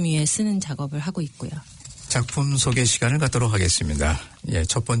말씀을 그림 위에 쓰는 작업을 하고 있고요. 작품 소개 시간을 갖도록 하겠습니다. 예,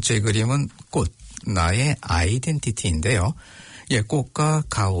 첫 번째 그림은 꽃, 나의 아이덴티티인데요. 예, 꽃과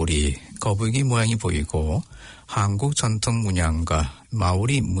가오리, 거북이 모양이 보이고 한국 전통 문양과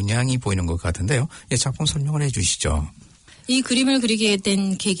마오리 문양이 보이는 것 같은데요. 예, 작품 설명을 해 주시죠. 이 그림을 그리게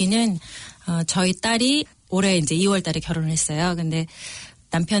된 계기는 저희 딸이 올해 이제 2월 달에 결혼을 했어요. 근데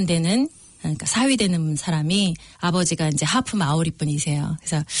남편 되는 그러니까 사위 되는 사람이 아버지가 이제 하프 마오리 분이세요.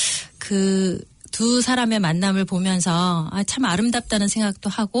 그래서 그 두 사람의 만남을 보면서 참 아름답다는 생각도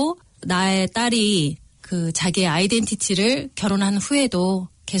하고 나의 딸이 그 자기의 아이덴티티를 결혼한 후에도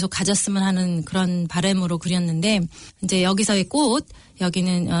계속 가졌으면 하는 그런 바람으로 그렸는데 이제 여기서의 꽃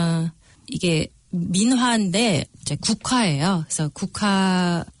여기는 이게 민화인데 이제 국화예요. 그래서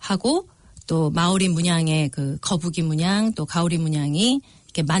국화하고 또 마오리 문양의 그 거북이 문양 또 가오리 문양이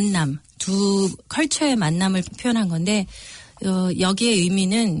이렇게 만남 두 컬처의 만남을 표현한 건데 여기의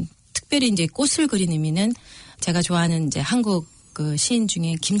의미는 특별히 이제 꽃을 그린 의미는 제가 좋아하는 이제 한국 그 시인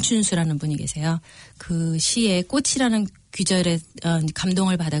중에 김춘수라는 분이 계세요. 그 시에 꽃이라는 귀절에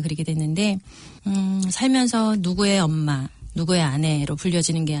감동을 받아 그리게 됐는데 살면서 누구의 엄마, 누구의 아내로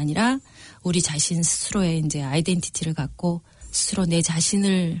불려지는 게 아니라 우리 자신 스스로의 이제 아이덴티티를 갖고 스스로 내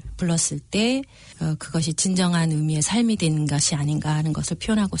자신을 불렀을 때 그것이 진정한 의미의 삶이 되는 것이 아닌가 하는 것을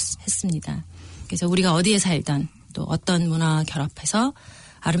표현하고 했습니다. 그래서 우리가 어디에 살던 또 어떤 문화와 결합해서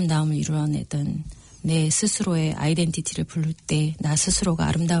아름다움을 이루어내던 내 스스로의 아이덴티티를 부를 때 나 스스로가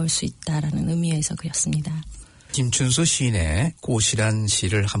아름다울 수 있다라는 의미에서 그렸습니다. 김춘수 시인의 꽃이란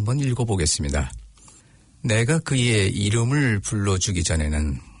시를 한번 읽어보겠습니다. 내가 그의 이름을 불러주기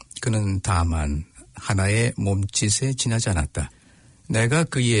전에는 그는 다만 하나의 몸짓에 지나지 않았다. 내가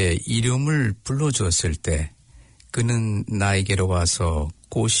그의 이름을 불러주었을 때 그는 나에게로 와서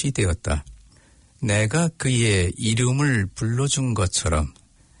꽃이 되었다. 내가 그의 이름을 불러준 것처럼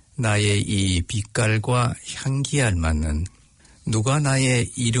나의 이 빛깔과 향기에 알맞는 누가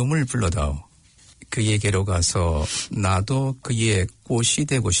나의 이름을 불러다오. 그에게로 가서 나도 그의 꽃이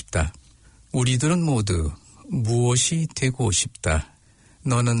되고 싶다. 우리들은 모두 무엇이 되고 싶다.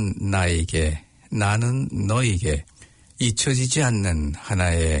 너는 나에게, 나는 너에게 잊혀지지 않는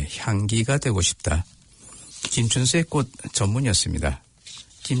하나의 향기가 되고 싶다. 김춘수의 꽃 전문이었습니다.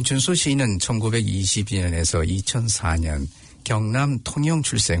 김춘수 시인은 1922년에서 2004년 경남 통영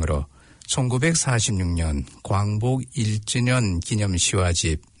출생으로 1946년 광복 1주년 기념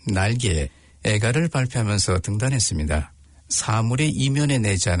시화집 날개에 애가를 발표하면서 등단했습니다. 사물의 이면에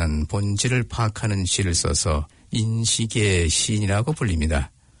내자는 본질을 파악하는 시를 써서 인식의 시인이라고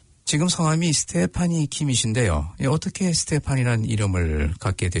불립니다. 지금 성함이 스테파니 킴이신데요. 어떻게 스테파니라는 이름을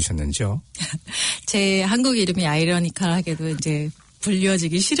갖게 되셨는지요? 제 한국 이름이 아이러니컬하게도 이제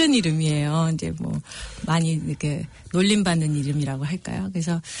불려지기 싫은 이름이에요. 이제 뭐 많이 이렇게 놀림받는 이름이라고 할까요?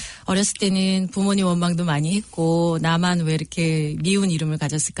 그래서 어렸을 때는 부모님 원망도 많이 했고 나만 왜 이렇게 미운 이름을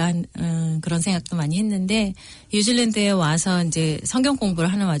가졌을까 그런 생각도 많이 했는데 뉴질랜드에 와서 이제 성경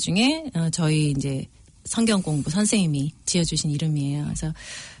공부를 하는 와중에 저희 이제 성경 공부 선생님이 지어주신 이름이에요. 그래서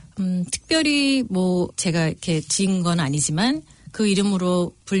특별히 뭐 제가 이렇게 지은 건 아니지만 그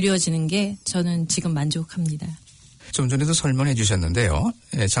이름으로 불려지는 게 저는 지금 만족합니다. 좀 전에도 설명해 주셨는데요.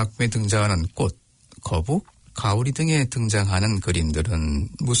 작품에 등장하는 꽃, 거북, 가오리 등에 등장하는 그림들은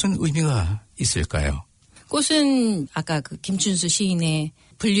무슨 의미가 있을까요? 꽃은 아까 그 김춘수 시인의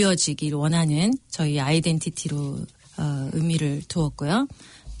불려지기를 원하는 저희 아이덴티티로 의미를 두었고요.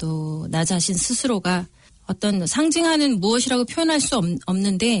 또 나 자신 스스로가 어떤 상징하는 무엇이라고 표현할 수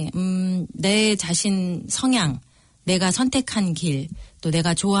없는데 내 자신 성향, 내가 선택한 길, 또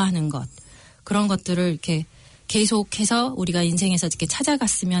내가 좋아하는 것 그런 것들을 이렇게 계속해서 우리가 인생에서 이렇게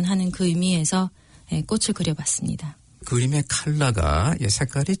찾아갔으면 하는 그 의미에서 꽃을 그려봤습니다. 그림의 컬러가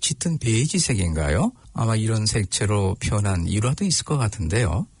색깔이 짙은 베이지색인가요? 아마 이런 색채로 표현한 일화도 있을 것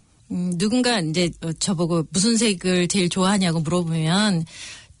같은데요. 누군가 이제 저보고 무슨 색을 제일 좋아하냐고 물어보면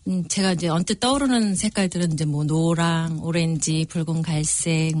제가 이제 언뜻 떠오르는 색깔들은 이제 뭐 노랑, 오렌지, 붉은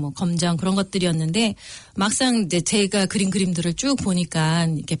갈색, 뭐 검정 그런 것들이었는데 막상 이제 제가 그린 그림들을 쭉 보니까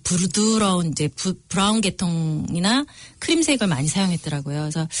이렇게 부드러운 이제 브라운 계통이나 크림색을 많이 사용했더라고요.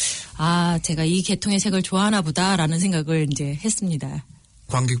 그래서 아, 제가 이 계통의 색을 좋아하나 보다라는 생각을 이제 했습니다.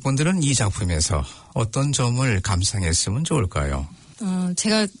 관객분들은 이 작품에서 어떤 점을 감상했으면 좋을까요?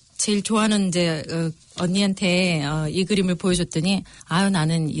 제가 제일 좋아하는 이제 언니한테 이 그림을 보여줬더니 아유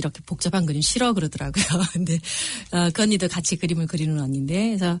나는 이렇게 복잡한 그림 싫어 그러더라고요. 근데 그 언니도 같이 그림을 그리는 언니인데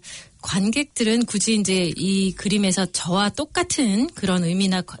그래서 관객들은 굳이 이제 이 그림에서 저와 똑같은 그런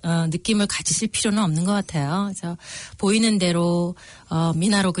의미나 느낌을 가지실 필요는 없는 것 같아요. 그래서 보이는 대로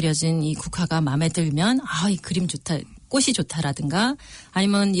미나로 그려진 이 국화가 마음에 들면 아, 이 그림 좋다, 꽃이 좋다라든가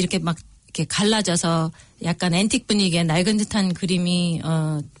아니면 이렇게 막 이렇게 갈라져서 약간 앤틱 분위기의 낡은 듯한 그림이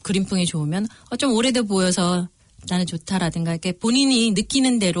그림풍이 좋으면 좀 오래돼 보여서 나는 좋다라든가 이렇게 본인이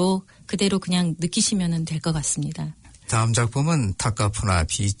느끼는 대로 그대로 그냥 느끼시면 될 것 같습니다. 다음 작품은 타카푸나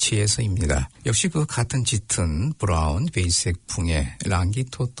비치에서입니다. 역시 그 같은 짙은 브라운 베이지색 풍의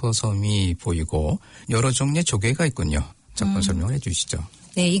랑기토토 섬이 보이고 여러 종류의 조개가 있군요. 작품 설명을 해주시죠.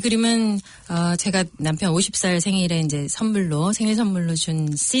 네, 이 그림은 제가 남편 50살 생일에 이제 생일 선물로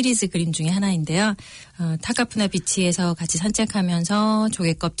준 시리즈 그림 중에 하나인데요. 타카푸나 비치에서 같이 산책하면서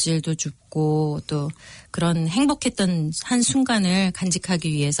조개 껍질도 줍고 또 그런 행복했던 한 순간을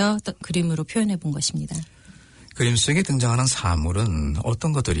간직하기 위해서 그림으로 표현해 본 것입니다. 그림 속에 등장하는 사물은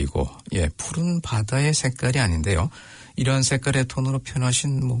어떤 것들이고, 푸른 바다의 색깔이 아닌데요. 이런 색깔의 톤으로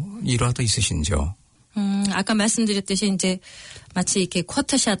표현하신 일화도 있으신지요? 아까 말씀드렸듯이 이제 마치 이렇게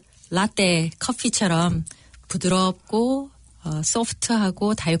쿼터샷 라떼 커피처럼 부드럽고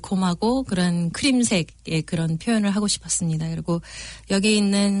소프트하고 달콤하고 그런 크림색의 그런 표현을 하고 싶었습니다. 그리고 여기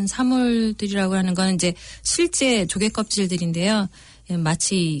있는 사물들이라고 하는 건 이제 실제 조개 껍질들인데요.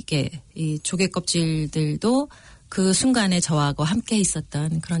 마치 이게 이 조개 껍질들도 그 순간에 저하고 함께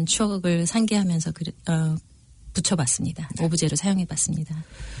있었던 그런 추억을 상기하면서 붙여봤습니다. 오브제로 사용해봤습니다.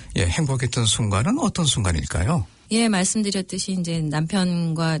 행복했던 순간은 어떤 순간일까요? 말씀드렸듯이 이제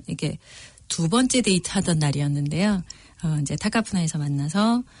남편과 이렇게 두 번째 데이트하던 날이었는데요. 이제 타카푸나에서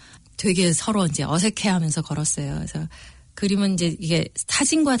만나서 되게 서로 이제 어색해하면서 걸었어요. 그래서 그림은 이제 이게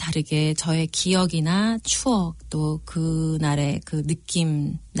사진과 다르게 저의 기억이나 추억 또 그날의 그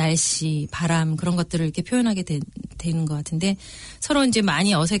느낌, 날씨, 바람 그런 것들을 이렇게 표현하게 되는 것 같은데 서로 이제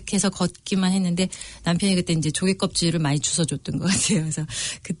많이 어색해서 걷기만 했는데 남편이 그때 이제 조개 껍질을 많이 주워줬던 것 같아요. 그래서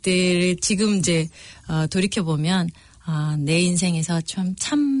그때 지금 이제 돌이켜 보면 내 인생에서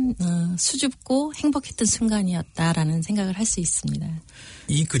참 수줍고 행복했던 순간이었다라는 생각을 할 수 있습니다.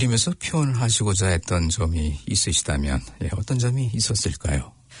 이 그림에서 표현하시고자 했던 점이 있으시다면 어떤 점이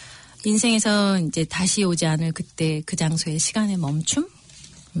있었을까요? 인생에서 이제 다시 오지 않을 그때 그 장소의 시간의 멈춤?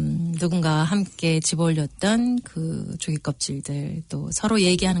 누군가와 함께 집어올렸던 그 조개 껍질들, 또 서로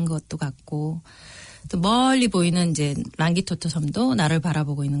얘기하는 것도 같고, 또 멀리 보이는 이제 랑기토토 섬도 나를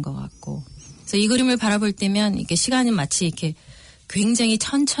바라보고 있는 것 같고, 그래서 이 그림을 바라볼 때면 이게 시간이 마치 이렇게 굉장히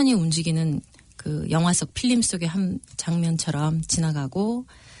천천히 움직이는 그 영화 속 필름 속의 한 장면처럼 지나가고,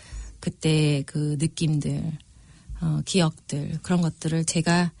 그때 그 느낌들, 기억들, 그런 것들을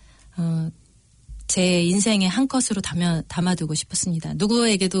제가 제 인생의 한 컷으로 담아두고 싶었습니다.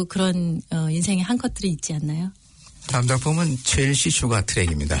 누구에게도 그런 인생의 한 컷들이 있지 않나요? 다음 작품은 첼시 슈가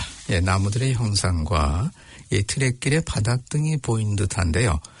트랙입니다. 나무들의 형상과 트랙길의 바닥 등이 보이는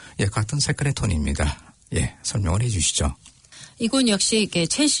듯한데요. 같은 색깔의 톤입니다. 설명을 해 주시죠. 이곳 역시 이렇게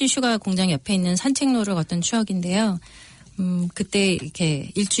첼시 슈가 공장 옆에 있는 산책로를 걷던 추억인데요. 그때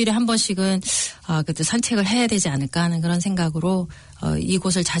이렇게 일주일에 한 번씩은 그래도 산책을 해야 되지 않을까 하는 그런 생각으로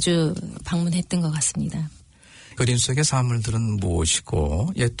이곳을 자주 방문했던 것 같습니다. 그림 속의 사물들은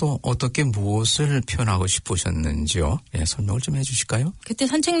무엇이고 또 어떻게 무엇을 표현하고 싶으셨는지요? 설명을 좀 해주실까요? 그때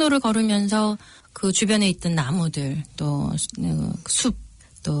산책로를 걸으면서 그 주변에 있던 나무들, 또 숲,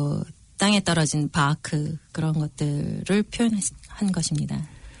 또 땅에 떨어진 바크, 그런 것들을 표현한 것입니다.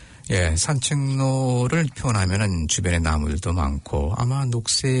 산책로를 표현하면은 주변에 나무들도 많고 아마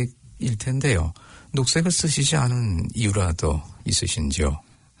녹색일 텐데요. 녹색을 쓰시지 않은 이유라도 있으신지요?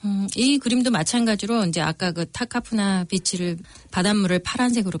 이 그림도 마찬가지로 이제 아까 그 타카푸나 비치를 바닷물을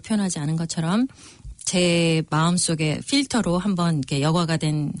파란색으로 표현하지 않은 것처럼 제 마음속에 필터로 한번 이렇게 여과가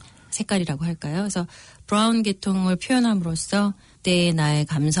된 색깔이라고 할까요? 그래서 브라운 계통을 표현함으로써 그때의 나의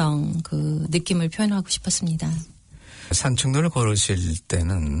감성, 그 느낌을 표현하고 싶었습니다. 산책로를 걸으실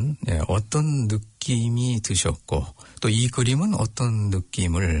때는 어떤 느낌이 드셨고 또 이 그림은 어떤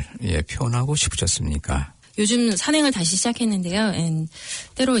느낌을 표현하고 싶으셨습니까? 요즘 산행을 다시 시작했는데요.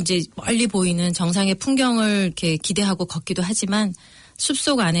 때로 이제 멀리 보이는 정상의 풍경을 이렇게 기대하고 걷기도 하지만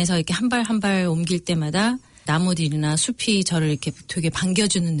숲속 안에서 이렇게 한 발 한 발 옮길 때마다 나무들이나 숲이 저를 이렇게 되게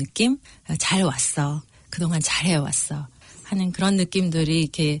반겨주는 느낌? 잘 왔어. 그동안 잘해왔어. 하는 그런 느낌들이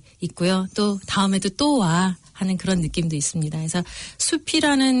이렇게 있고요. 또 다음에도 또 와. 하는 그런 느낌도 있습니다. 그래서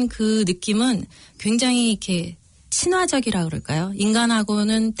숲이라는 그 느낌은 굉장히 이렇게 친화적이라 그럴까요?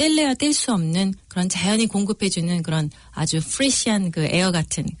 인간하고는 뗄래야 뗄 수 없는 그런 자연이 공급해주는 그런 아주 프레시한 그 에어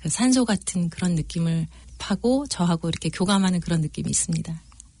같은, 그 산소 같은 그런 느낌을 파고 저하고 이렇게 교감하는 그런 느낌이 있습니다.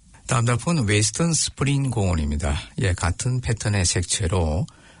 다음 작품은 웨스턴 스프링 공원입니다. 같은 패턴의 색채로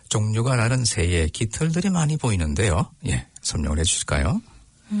종류가 다른 새의 깃털들이 많이 보이는데요. 설명을 해 주실까요?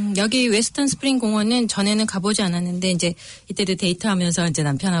 여기 웨스턴 스프링 공원은 전에는 가보지 않았는데 이제 이때도 데이트하면서 이제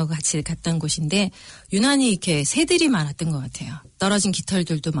남편하고 같이 갔던 곳인데 유난히 이렇게 새들이 많았던 것 같아요. 떨어진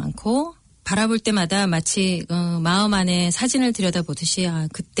깃털들도 많고 바라볼 때마다 마치 마음 안에 사진을 들여다보듯이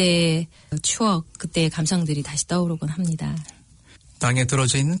그때의 추억, 그때의 감성들이 다시 떠오르곤 합니다. 땅에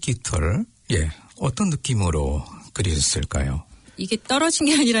떨어져 있는 깃털, 어떤 느낌으로 그리셨을까요? 이게 떨어진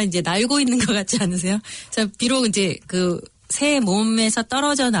게 아니라 이제 날고 있는 것 같지 않으세요? 자, 비록 이제 새 몸에서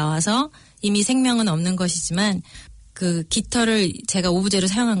떨어져 나와서 이미 생명은 없는 것이지만 그 깃털을 제가 오브제로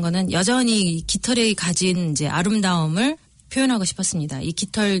사용한 거는 여전히 깃털이 가진 이제 아름다움을 표현하고 싶었습니다. 이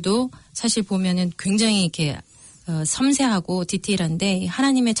깃털도 사실 보면은 굉장히 이렇게 섬세하고 디테일한데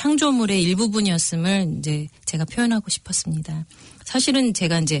하나님의 창조물의 일부분이었음을 이제 제가 표현하고 싶었습니다. 사실은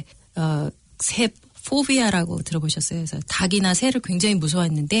제가 이제 새 포비아라고 들어보셨어요. 그래서 닭이나 새를 굉장히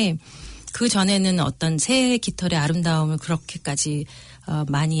무서워했는데 그 전에는 어떤 새의 깃털의 아름다움을 그렇게까지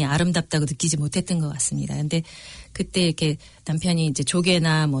많이 아름답다고 느끼지 못했던 것 같습니다. 근데 그때 이렇게 남편이 이제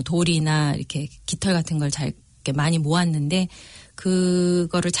조개나 뭐 돌이나 이렇게 깃털 같은 걸 잘 이렇게 많이 모았는데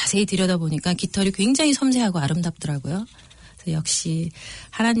그거를 자세히 들여다보니까 깃털이 굉장히 섬세하고 아름답더라고요. 그래서 역시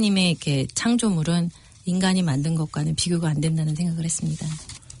하나님의 이렇게 창조물은 인간이 만든 것과는 비교가 안 된다는 생각을 했습니다.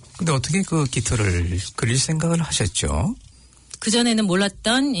 근데 어떻게 그 깃털을 그릴 생각을 하셨죠? 그전에는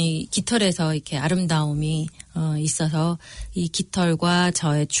몰랐던 이 깃털에서 이렇게 아름다움이 있어서 이 깃털과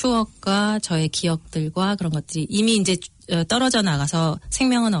저의 추억과 저의 기억들과 그런 것들이 이미 이제 떨어져 나가서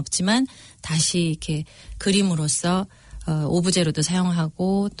생명은 없지만 다시 이렇게 그림으로써 오브제로도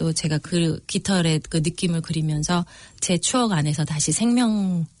사용하고 또 제가 그 깃털의 그 느낌을 그리면서 제 추억 안에서 다시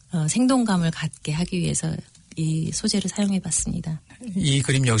생동감을 갖게 하기 위해서 이 소재를 사용해봤습니다. 이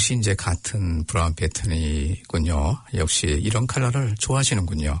그림 역시 이제 같은 브라운 패턴이군요. 역시 이런 컬러를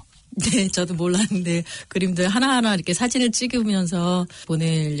좋아하시는군요. 네, 저도 몰랐는데 그림들 하나하나 이렇게 사진을 찍으면서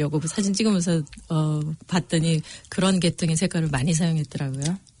보내려고 사진 찍으면서 봤더니 그런 계통의 색깔을 많이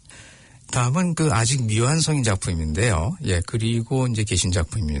사용했더라고요. 다음은 아직 미완성인 작품인데요. 예, 그리고 이제 계신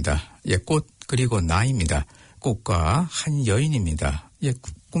작품입니다. 예, 꽃 그리고 나입니다. 꽃과 한 여인입니다. 예,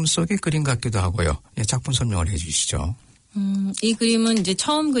 꿈속의 그림 같기도 하고요. 예, 작품 설명을 해 주시죠. 이 그림은 이제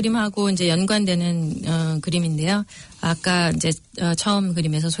처음 그림하고 이제 연관되는 그림인데요. 아까 이제 처음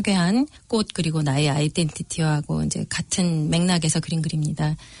그림에서 소개한 꽃 그리고 나의 아이덴티티하고 이제 같은 맥락에서 그린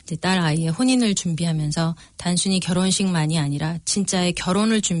그림입니다. 이제 딸 아이의 혼인을 준비하면서 단순히 결혼식만이 아니라 진짜의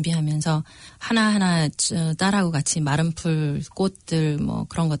결혼을 준비하면서 하나하나 딸하고 같이 마른 풀, 꽃들 뭐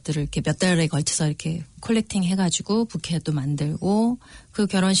그런 것들을 이렇게 몇 달에 걸쳐서 이렇게 콜렉팅 해가지고 부케도 만들고 그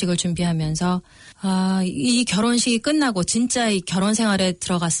결혼식을 준비하면서 이 결혼식이 끝나고 진짜 이 결혼 생활에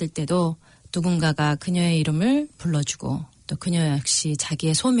들어갔을 때도 누군가가 그녀의 이름을 불러주고 또 그녀 역시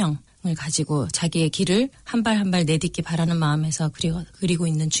자기의 소명을 가지고 자기의 길을 한 발 한 발 내딛기 바라는 마음에서 그리고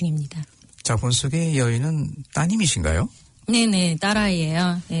있는 중입니다. 작품 속의 여인은 따님이신가요? 네네,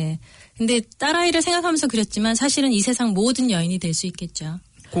 딸아이예요. 네. 근데 딸아이를 생각하면서 그렸지만 사실은 이 세상 모든 여인이 될 수 있겠죠.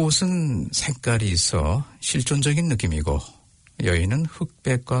 꽃은 색깔이 있어 실존적인 느낌이고 여인은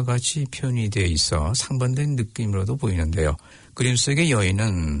흑백과 같이 표현이 되어 있어 상반된 느낌으로도 보이는데요. 그림 속의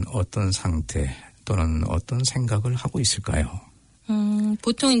여인은 어떤 상태 또는 어떤 생각을 하고 있을까요?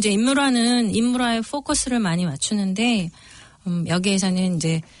 보통 이제 인물화에 포커스를 많이 맞추는데 여기에서는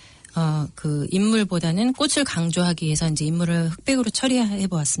이제 그 인물보다는 꽃을 강조하기 위해서 이제 인물을 흑백으로 처리해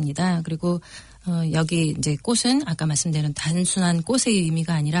보았습니다. 그리고 여기 이제 꽃은 아까 말씀드린 단순한 꽃의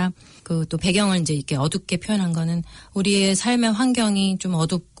의미가 아니라 그 또 배경을 이제 이렇게 어둡게 표현한 거는 우리의 삶의 환경이 좀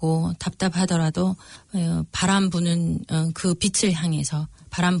어둡고 답답하더라도 바람 부는 그 빛을 향해서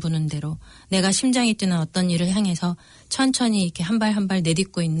바람 부는 대로 내가 심장이 뛰는 어떤 일을 향해서 천천히 이렇게 한 발 한 발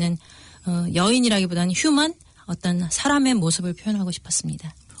내딛고 있는 여인이라기보다는 휴먼 어떤 사람의 모습을 표현하고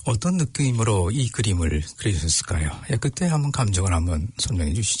싶었습니다. 어떤 느낌으로 이 그림을 그리셨을까요? 예, 그때 한번 감정을 한번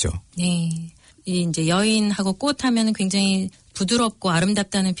설명해 주시죠. 네. 이 이제 여인하고 꽃 하면 굉장히 부드럽고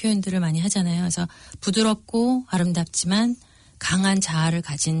아름답다는 표현들을 많이 하잖아요. 그래서 부드럽고 아름답지만 강한 자아를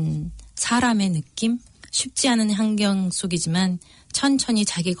가진 사람의 느낌? 쉽지 않은 환경 속이지만 천천히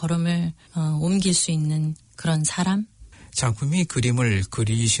자기 걸음을 옮길 수 있는 그런 사람? 작품이 그림을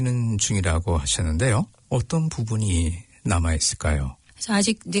그리시는 중이라고 하셨는데요. 어떤 부분이 남아있을까요? 그래서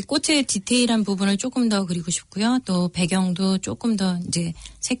아직 이제 꽃의 디테일한 부분을 조금 더 그리고 싶고요. 또 배경도 조금 더 이제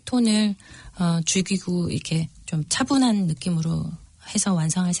색톤을 죽이고 이렇게 좀 차분한 느낌으로 해서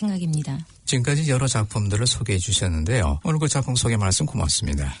완성할 생각입니다. 지금까지 여러 작품들을 소개해 주셨는데요. 오늘 그 작품 소개 말씀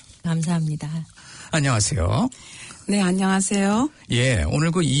고맙습니다. 감사합니다. 안녕하세요. 네, 안녕하세요. 예,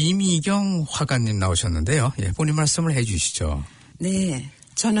 오늘 그 이미경 화가님 나오셨는데요. 예, 본인 말씀을 해 주시죠. 네.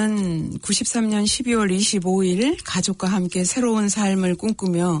 저는 93년 12월 25일 가족과 함께 새로운 삶을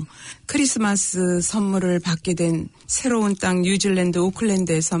꿈꾸며 크리스마스 선물을 받게 된 새로운 땅 뉴질랜드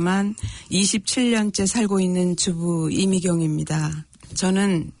오클랜드에서만 27년째 살고 있는 주부 이미경입니다.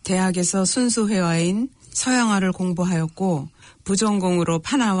 저는 대학에서 순수회화인 서양화를 공부하였고 부전공으로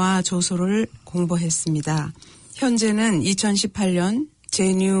판화와 조소를 공부했습니다. 현재는 2018년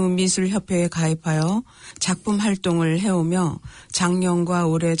제뉴미술협회에 가입하여 작품 활동을 해오며 작년과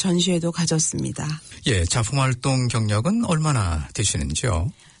올해 전시회도 가졌습니다. 예, 작품 활동 경력은 얼마나 되시는지요?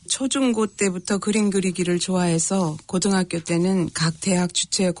 초중고 때부터 그림 그리기를 좋아해서 고등학교 때는 각 대학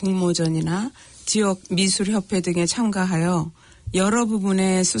주최 공모전이나 지역 미술협회 등에 참가하여 여러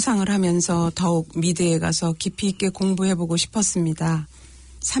부분에 수상을 하면서 더욱 미대에 가서 깊이 있게 공부해보고 싶었습니다.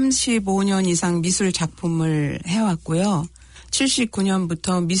 35년 이상 미술 작품을 해왔고요.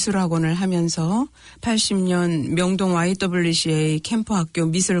 79년부터 미술학원을 하면서 80년 명동 YWCA 캠프학교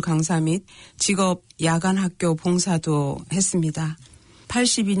미술 강사 및 직업 야간학교 봉사도 했습니다.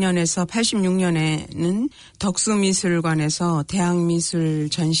 82년에서 86년에는 덕수미술관에서 대학미술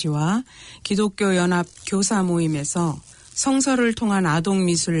전시와 기독교 연합 교사 모임에서 성서를 통한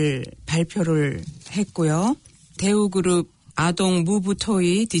아동미술 발표를 했고요. 대우그룹 아동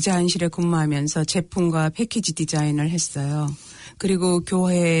무브토이 디자인실에 근무하면서 제품과 패키지 디자인을 했어요. 그리고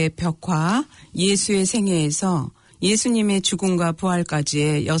교회 벽화 예수의 생애에서 예수님의 죽음과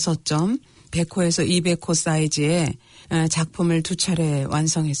부활까지의 6점 100호에서 200호 사이즈의 작품을 2차례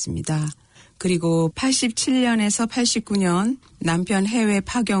완성했습니다. 그리고 87년에서 89년 남편 해외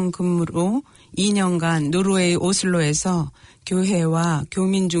파견 근무로 2년간 노르웨이 오슬로에서 교회와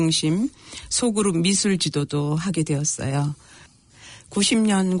교민 중심 소그룹 미술 지도도 하게 되었어요.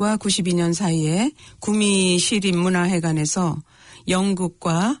 90년과 92년 사이에 구미 시립문화회관에서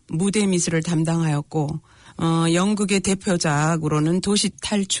연극과 무대 미술을 담당하였고 연극의 대표작으로는 도시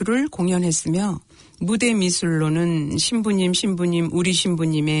탈출을 공연했으며 무대 미술로는 신부님, 우리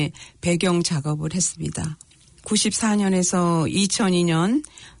신부님의 배경 작업을 했습니다. 94년에서 2002년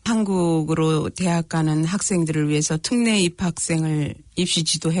한국으로 대학 가는 학생들을 위해서 특례 입학생을 입시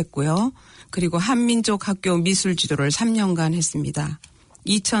지도했고요. 그리고 한민족 학교 미술 지도를 3년간 했습니다.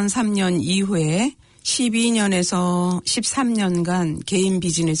 2003년 이후에 12년에서 13년간 개인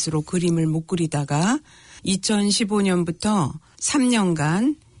비즈니스로 그림을 못 그리다가 2015년부터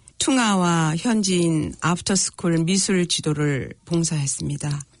 3년간 퉁아와 현지인 아프터스쿨 미술 지도를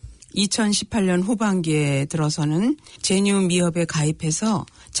봉사했습니다. 2018년 후반기에 들어서는 제뉴 미협에 가입해서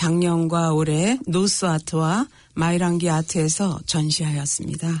작년과 올해 노스아트와 마이랑기 아트에서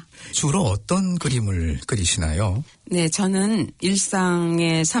전시하였습니다. 주로 어떤 그림을 그리시나요? 네, 저는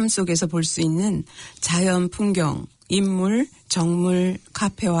일상의 삶 속에서 볼 수 있는 자연 풍경, 인물, 정물,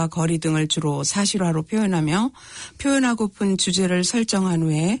 카페와 거리 등을 주로 사실화로 표현하며 표현하고픈 주제를 설정한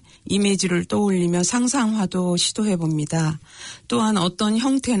후에 이미지를 떠올리며 상상화도 시도해봅니다. 또한 어떤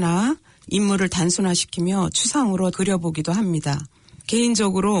형태나 인물을 단순화시키며 추상으로 그려보기도 합니다.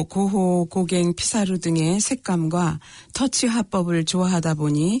 개인적으로 고호, 고갱, 피사르 등의 색감과 터치 화법을 좋아하다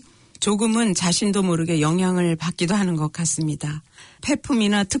보니 조금은 자신도 모르게 영향을 받기도 하는 것 같습니다.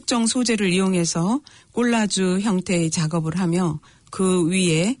 폐품이나 특정 소재를 이용해서 콜라주 형태의 작업을 하며 그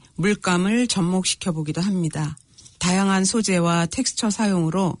위에 물감을 접목시켜 보기도 합니다. 다양한 소재와 텍스처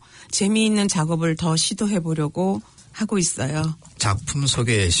사용으로 재미있는 작업을 더 시도해 보려고 하고 있어요. 작품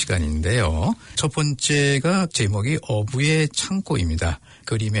소개 시간인데요. 첫 번째가 제목이 어부의 창고입니다.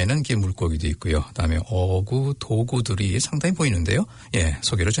 그림에는 물고기도 있고요. 그다음에 어구, 도구들이 상당히 보이는데요. 예,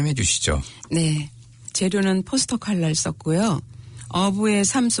 소개를 좀 해주시죠. 네, 재료는 포스터 칼라를 썼고요. 어부의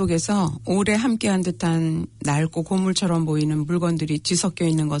삶 속에서 오래 함께한 듯한 낡고 고물처럼 보이는 물건들이 뒤섞여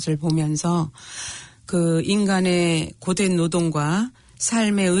있는 것을 보면서 그 인간의 고된 노동과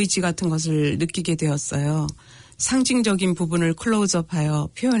삶의 의지 같은 것을 느끼게 되었어요. 상징적인 부분을 클로즈업하여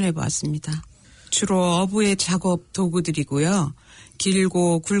표현해 보았습니다. 주로 어부의 작업 도구들이고요.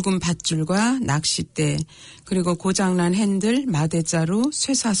 길고 굵은 밧줄과 낚싯대, 그리고 고장난 핸들, 마대자루,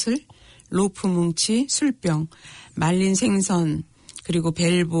 쇠사슬, 로프 뭉치, 술병, 말린 생선, 그리고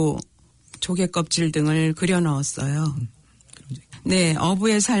밸브, 조개 껍질 등을 그려 넣었어요. 네,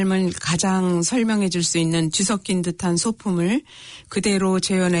 어부의 삶을 가장 설명해 줄 수 있는 뒤섞인 듯한 소품을 그대로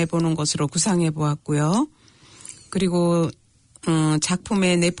재현해 보는 것으로 구상해 보았고요. 그리고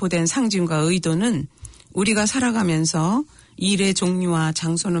작품에 내포된 상징과 의도는 우리가 살아가면서 일의 종류와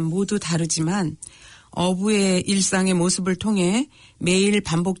장소는 모두 다르지만 어부의 일상의 모습을 통해 매일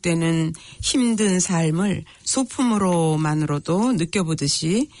반복되는 힘든 삶을 소품으로만으로도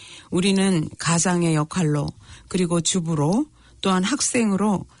느껴보듯이 우리는 가장의 역할로 그리고 주부로 또한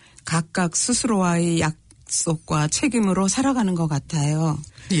학생으로 각각 스스로와의 약속과 책임으로 살아가는 것 같아요.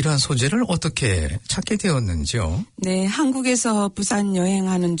 이러한 소재를 어떻게 찾게 되었는지요? 네, 한국에서 부산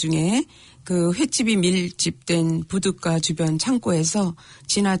여행하는 중에 그 횟집이 밀집된 부둣가 주변 창고에서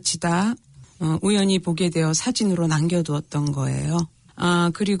지나치다 우연히 보게 되어 사진으로 남겨두었던 거예요.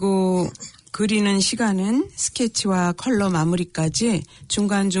 그리고 그리는 시간은 스케치와 컬러 마무리까지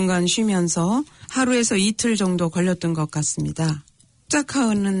중간중간 쉬면서 하루에서 이틀 정도 걸렸던 것 같습니다.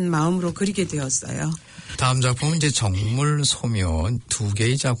 시작하는 마음으로 그리게 되었어요. 다음 작품은 이제 정물 소묘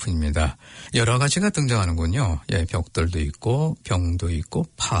 2개의 작품입니다. 여러 가지가 등장하는군요. 예, 벽돌도 있고 병도 있고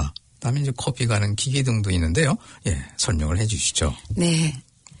파, 그다음에 이제 커피 가는 기계 등도 있는데요. 예, 설명을 해주시죠. 네,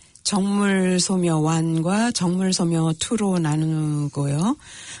 정물 소묘 1과 정물 소묘 2로 나누고요.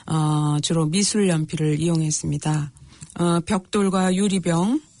 주로 미술 연필을 이용했습니다. 벽돌과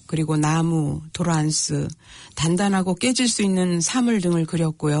유리병, 그리고 나무, 도란스, 단단하고 깨질 수 있는 사물 등을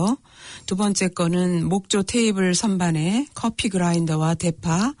그렸고요. 두 번째 거는 목조 테이블 선반에 커피 그라인더와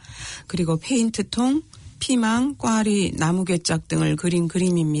대파, 그리고 페인트통, 피망, 꽈리, 나무개짝 등을 그린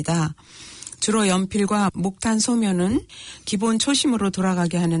그림입니다. 주로 연필과 목탄 소묘는 기본 초심으로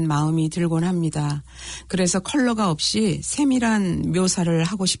돌아가게 하는 마음이 들곤 합니다. 그래서 컬러가 없이 세밀한 묘사를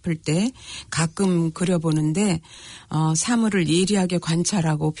하고 싶을 때 가끔 그려보는데 사물을 예리하게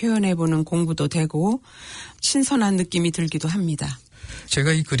관찰하고 표현해보는 공부도 되고 신선한 느낌이 들기도 합니다.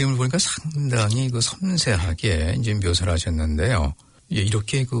 제가 이 그림을 보니까 상당히 그 섬세하게 이제 묘사를 하셨는데요. 예,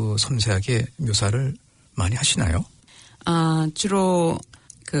 이렇게 그 섬세하게 묘사를 많이 하시나요? 주로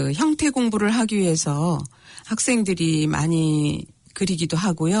그 형태 공부를 하기 위해서 학생들이 많이 그리기도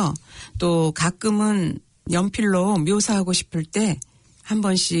하고요. 또 가끔은 연필로 묘사하고 싶을 때 한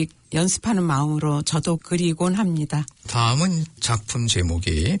번씩 연습하는 마음으로 저도 그리곤 합니다. 다음은 작품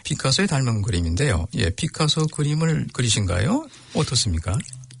제목이 피카소에 닮은 그림인데요. 예, 피카소 그림을 그리신가요? 어떻습니까?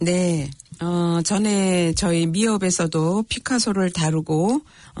 네. 전에 저희 미업에서도 피카소를 다루고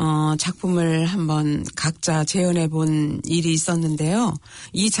작품을 한번 각자 재현해 본 일이 있었는데요.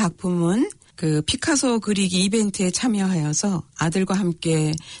 이 작품은 그 피카소 그리기 이벤트에 참여하여서 아들과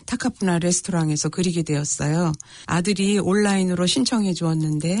함께 타카푸나 레스토랑에서 그리게 되었어요. 아들이 온라인으로 신청해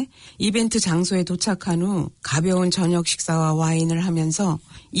주었는데 이벤트 장소에 도착한 후 가벼운 저녁 식사와 와인을 하면서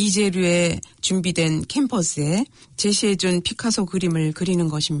이재류에 준비된 캔버스에 제시해준 피카소 그림을 그리는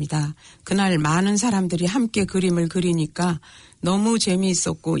것입니다. 그날 많은 사람들이 함께 그림을 그리니까 너무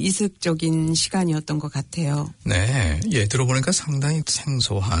재미있었고 이색적인 시간이었던 것 같아요. 네, 예, 들어보니까 상당히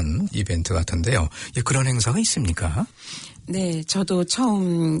생소한 이벤트 같은데요. 예, 그런 행사가 있습니까? 네, 저도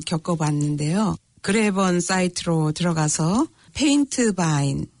처음 겪어봤는데요. 그래번 사이트로 들어가서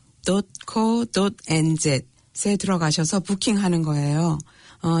paintbine.co.nz에 들어가셔서 부킹하는 거예요.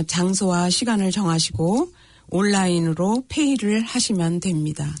 장소와 시간을 정하시고 온라인으로 페이를 하시면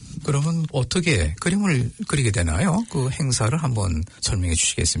됩니다. 그러면 어떻게 그림을 그리게 되나요? 그 행사를 한번 설명해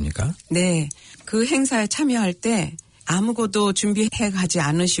주시겠습니까? 네. 그 행사에 참여할 때 아무것도 준비해 가지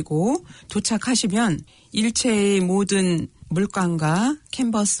않으시고 도착하시면 일체의 모든 물감과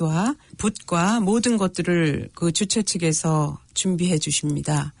캔버스와 붓과 모든 것들을 그 주최 측에서 준비해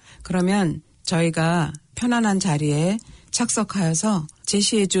주십니다. 그러면 저희가 편안한 자리에 착석하여서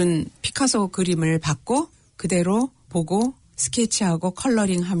제시해 준 피카소 그림을 받고 그대로 보고 스케치하고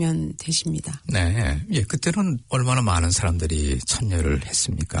컬러링하면 되십니다. 네, 예, 그때는 얼마나 많은 사람들이 참여를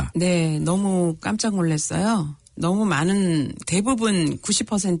했습니까? 네, 너무 깜짝 놀랐어요. 너무 많은 대부분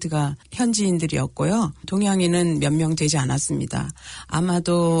 90%가 현지인들이었고요. 동양인은 몇 명 되지 않았습니다.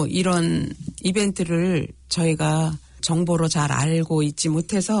 아마도 이런 이벤트를 저희가 정보로 잘 알고 있지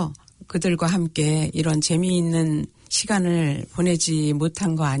못해서 그들과 함께 이런 재미있는 시간을 보내지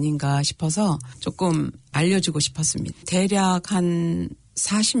못한 거 아닌가 싶어서 조금 알려주고 싶었습니다. 대략 한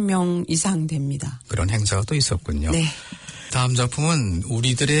 40명 이상 됩니다. 그런 행사가 또 있었군요. 네. 다음 작품은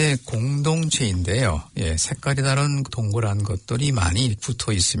우리들의 공동체인데요. 예, 색깔이 다른 동그란 것들이 많이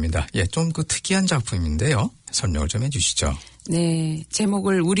붙어 있습니다. 예, 좀 그 특이한 작품인데요. 설명을 좀 해주시죠. 네,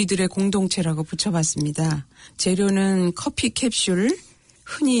 제목을 우리들의 공동체라고 붙여봤습니다. 재료는 커피 캡슐,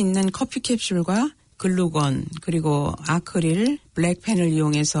 흔히 있는 커피 캡슐과 글루건 그리고 아크릴, 블랙펜을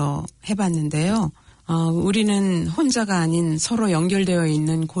이용해서 해봤는데요. 우리는 혼자가 아닌 서로 연결되어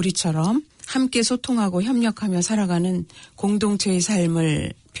있는 고리처럼 함께 소통하고 협력하며 살아가는 공동체의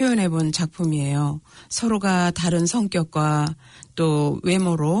삶을 표현해본 작품이에요. 서로가 다른 성격과 또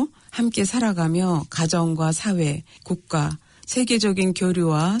외모로 함께 살아가며 가정과 사회, 국가, 세계적인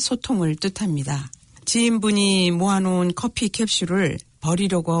교류와 소통을 뜻합니다. 지인분이 모아놓은 커피 캡슐을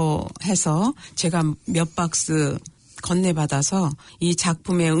버리려고 해서 제가 몇 박스 건네받아서 이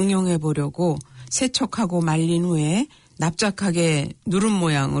작품에 응용해 보려고 세척하고 말린 후에 납작하게 누름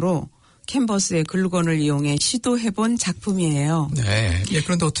모양으로 캔버스에 글루건을 이용해 시도해본 작품이에요. 네. 예,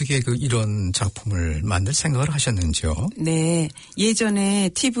 그런데 어떻게 이런 작품을 만들 생각을 하셨는지요? 네. 예전에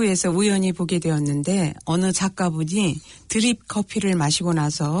TV에서 우연히 보게 되었는데 어느 작가분이 드립 커피를 마시고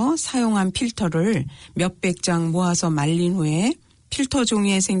나서 사용한 필터를 몇백 장 모아서 말린 후에 필터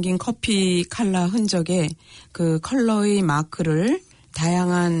종이에 생긴 커피 칼라 흔적에 그 컬러의 마크를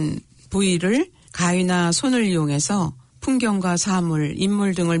다양한 부위를 가위나 손을 이용해서 풍경과 사물,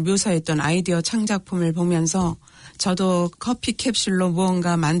 인물 등을 묘사했던 아이디어 창작품을 보면서 저도 커피 캡슐로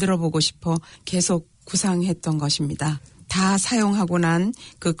무언가 만들어보고 싶어 계속 구상했던 것입니다. 다 사용하고 난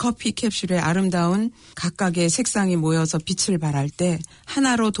그 커피 캡슐에 아름다운 각각의 색상이 모여서 빛을 발할 때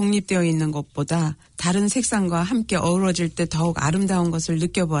하나로 독립되어 있는 것보다 다른 색상과 함께 어우러질 때 더욱 아름다운 것을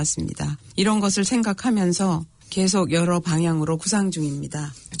느껴보았습니다. 이런 것을 생각하면서 계속 여러 방향으로 구상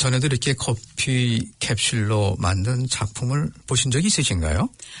중입니다. 전에도 이렇게 커피 캡슐로 만든 작품을 보신 적이 있으신가요?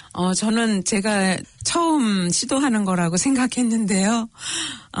 저는 제가 처음 시도하는 거라고 생각했는데요.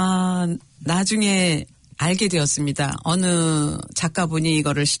 나중에 알게 되었습니다. 어느 작가분이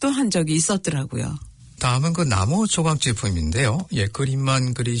이거를 시도한 적이 있었더라고요. 다음은 그 나무 조각 제품인데요. 예,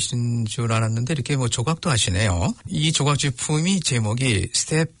 그림만 그리신 줄 알았는데 이렇게 조각도 하시네요. 이 조각 제품이 제목이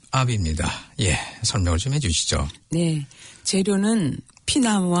스텝업입니다. 예, 설명을 좀 해주시죠. 네, 재료는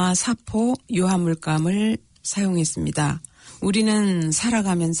피나무와 사포, 유화물감을 사용했습니다. 우리는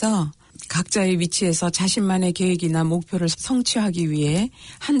살아가면서 각자의 위치에서 자신만의 계획이나 목표를 성취하기 위해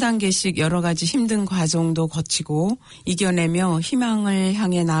한 단계씩 여러 가지 힘든 과정도 거치고 이겨내며 희망을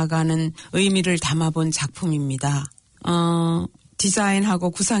향해 나아가는 의미를 담아본 작품입니다.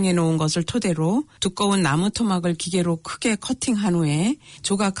 디자인하고 구상해 놓은 것을 토대로 두꺼운 나무 토막을 기계로 크게 커팅한 후에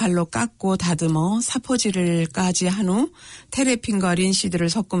조각칼로 깎고 다듬어 사포질을까지 한 후 테레핀과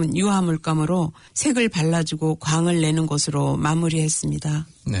린시드를 섞은 유화 물감으로 색을 발라주고 광을 내는 것으로 마무리했습니다.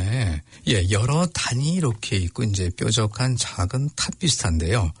 네. 예, 여러 단이 이렇게 있고 이제 뾰족한 작은 탑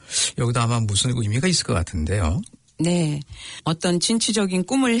비슷한데요. 여기도 아마 무슨 의미가 있을 것 같은데요. 네. 어떤 진취적인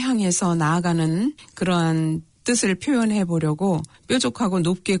꿈을 향해서 나아가는 그러한 뜻을 표현해 보려고 뾰족하고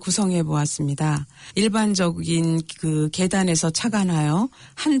높게 구성해 보았습니다. 일반적인 그 계단에서 착안하여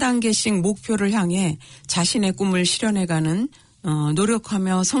한 단계씩 목표를 향해 자신의 꿈을 실현해가는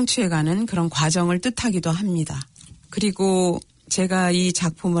노력하며 성취해가는 그런 과정을 뜻하기도 합니다. 그리고 제가 이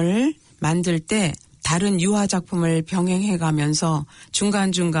작품을 만들 때 다른 유화 작품을 병행해가면서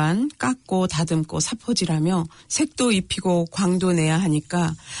중간중간 깎고 다듬고 사포질하며 색도 입히고 광도 내야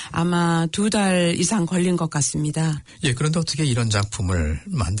하니까 아마 2달 이상 걸린 것 같습니다. 예, 그런데 어떻게 이런 작품을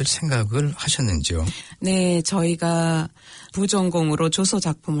만들 생각을 하셨는지요? 네, 저희가 부전공으로 조소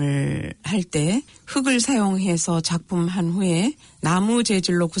작품을 할 때 흙을 사용해서 작품한 후에 나무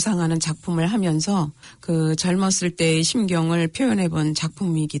재질로 구상하는 작품을 하면서 그 젊었을 때의 심경을 표현해 본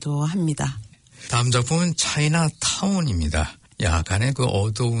작품이기도 합니다. 다음 작품은 차이나타운입니다. 약간의 그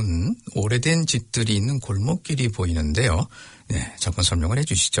어두운 오래된 집들이 있는 골목길이 보이는데요. 네, 작품 설명을 해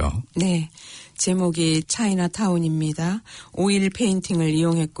주시죠. 네, 제목이 차이나타운입니다. 오일 페인팅을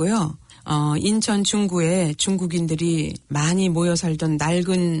이용했고요. 인천 중구에 중국인들이 많이 모여 살던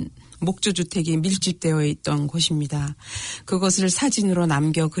낡은 목조주택이 밀집되어 있던 곳입니다. 그것을 사진으로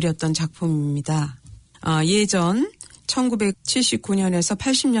남겨 그렸던 작품입니다. 예전 1979년에서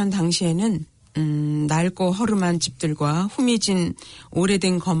 80년 당시에는 낡고 허름한 집들과 후미진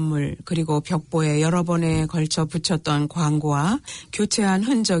오래된 건물 그리고 벽보에 여러 번에 걸쳐 붙였던 광고와 교체한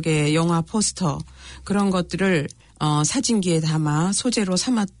흔적의 영화 포스터 그런 것들을 사진기에 담아 소재로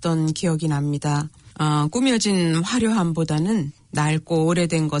삼았던 기억이 납니다. 꾸며진 화려함보다는 낡고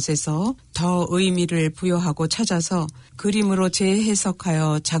오래된 것에서 더 의미를 부여하고 찾아서 그림으로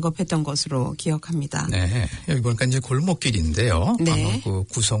재해석하여 작업했던 것으로 기억합니다. 네, 여기 보니까 이제 골목길인데요. 네. 아마 그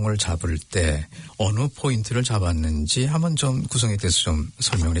구성을 잡을 때 어느 포인트를 잡았는지 한번 좀 구성에 대해서 좀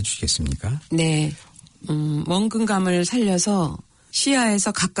설명을 해 주시겠습니까? 네, 원근감을 살려서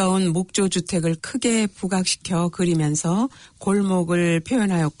시야에서 가까운 목조주택을 크게 부각시켜 그리면서 골목을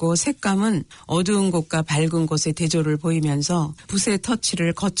표현하였고 색감은 어두운 곳과 밝은 곳의 대조를 보이면서 붓의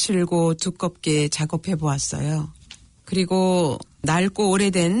터치를 거칠고 두껍게 작업해 보았어요. 그리고 낡고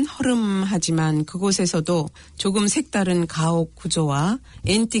오래된 허름하지만 그곳에서도 조금 색다른 가옥 구조와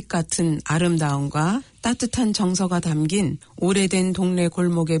앤틱 같은 아름다움과 따뜻한 정서가 담긴 오래된 동네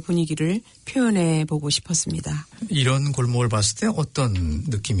골목의 분위기를 표현해 보고 싶었습니다. 이런 골목을 봤을 때 어떤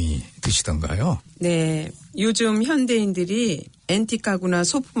느낌이 드시던가요? 네, 요즘 현대인들이 앤틱 가구나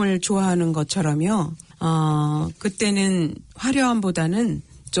소품을 좋아하는 것처럼요. 그때는 화려함보다는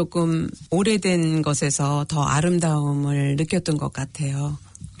조금 오래된 것에서 더 아름다움을 느꼈던 것 같아요.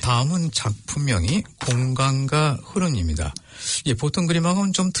 다음은 작품명이 공간과 흐름입니다. 예, 보통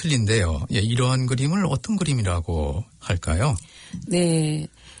그림하고는 좀 틀린데요. 예, 이러한 그림을 어떤 그림이라고 할까요? 네,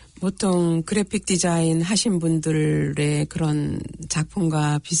 보통 그래픽 디자인 하신 분들의 그런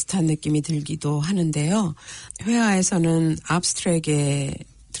작품과 비슷한 느낌이 들기도 하는데요. 회화에서는 압스트랙에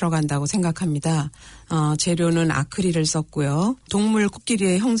들어간다고 생각합니다. 재료는 아크릴을 썼고요. 동물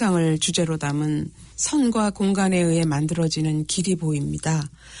코끼리의 형상을 주제로 담은 선과 공간에 의해 만들어지는 길이 보입니다.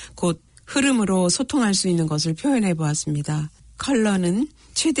 곧 흐름으로 소통할 수 있는 것을 표현해 보았습니다. 컬러는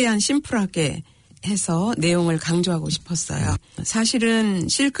최대한 심플하게 해서 내용을 강조하고 싶었어요. 사실은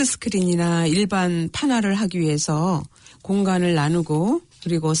실크 스크린이나 일반 판화를 하기 위해서 공간을 나누고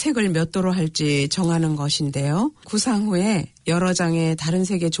그리고 색을 몇 도로 할지 정하는 것인데요. 구상 후에 여러 장의 다른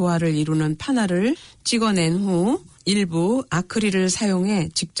색의 조화를 이루는 판화를 찍어낸 후 일부 아크릴을 사용해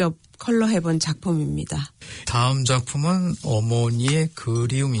직접 컬러해본 작품입니다. 다음 작품은 어머니의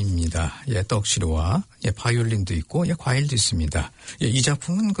그리움입니다. 예, 떡시루와 바이올린도 있고 과일도 있습니다. 예, 이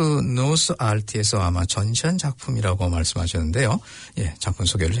작품은 그 노스 아트에서 아마 전시한 작품이라고 말씀하셨는데요. 예, 작품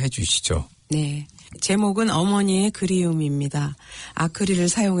소개를 해 주시죠. 네. 제목은 어머니의 그리움입니다. 아크릴을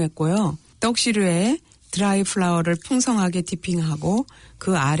사용했고요. 떡시루에 드라이 플라워를 풍성하게 디핑하고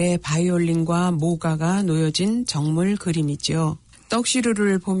그 아래 바이올린과 모가가 놓여진 정물 그림이죠.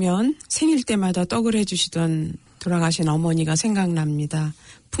 떡시루를 보면 생일 때마다 떡을 해주시던 돌아가신 어머니가 생각납니다.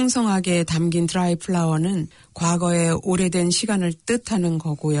 풍성하게 담긴 드라이 플라워는 과거의 오래된 시간을 뜻하는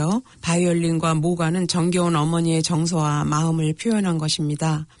거고요. 바이올린과 모가는 정겨운 어머니의 정서와 마음을 표현한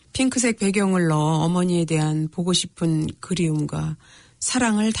것입니다. 핑크색 배경을 넣어 어머니에 대한 보고 싶은 그리움과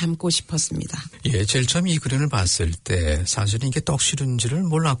사랑을 담고 싶었습니다. 예, 제일 처음 이 그림을 봤을 때 사실은 이게 떡시루인지를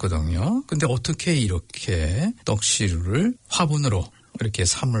몰랐거든요. 근데 어떻게 이렇게 떡시루를 화분으로 이렇게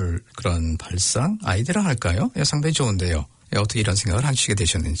삼을 그런 발상 아이디어를 할까요? 예, 상당히 좋은데요. 예, 어떻게 이런 생각을 하시게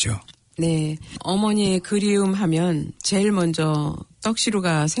되셨는지요? 네, 어머니의 그리움 하면 제일 먼저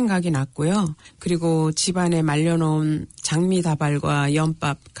떡시루가 생각이 났고요. 그리고 집안에 말려놓은 장미다발과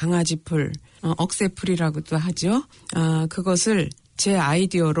연밥, 강아지풀, 억새풀이라고도 하죠. 그것을 제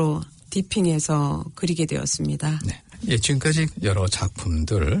아이디어로 디핑해서 그리게 되었습니다. 네. 예, 지금까지 여러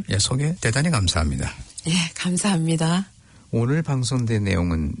작품들 소개 대단히 감사합니다. 예, 감사합니다. 오늘 방송된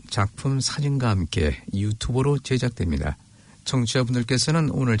내용은 작품 사진과 함께 유튜브로 제작됩니다.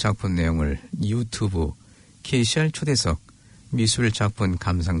 청취자분들께서는 오늘 작품 내용을 유튜브 KCR 초대석 미술작품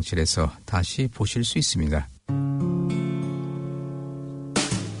감상실에서 다시 보실 수 있습니다.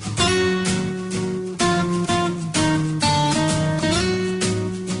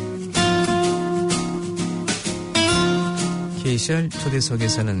 KCR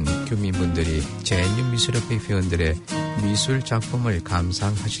초대석에서는 교민분들이 제뉴미술협회 회원들의 미술작품을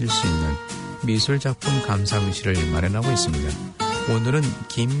감상하실 수 있는 미술작품 감상실을 마련하고 있습니다. 오늘은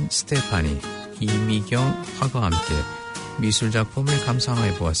김스테파니, 이미경 화가와 함께 미술작품을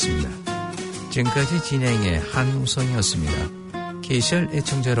감상해 보았습니다. 지금까지 진행의 한우성이었습니다. KCR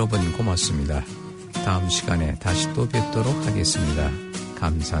애청자 여러분 고맙습니다. 다음 시간에 다시 또 뵙도록 하겠습니다.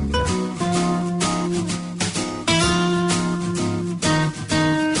 감사합니다.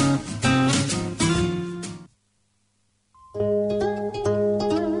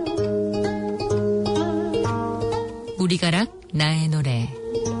 우리가락 나의 노래.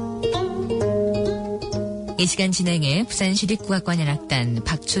 이 시간 진행해 부산시립국악관 연악단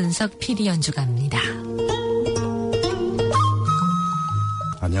박춘석 피리 연주가입니다.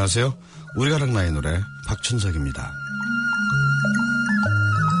 안녕하세요. 우리가락 나의 노래 박춘석입니다.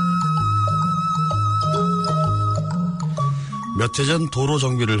 몇 해 전 도로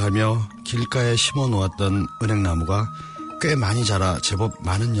정비를 하며 길가에 심어 놓았던 은행나무가 꽤 많이 자라 제법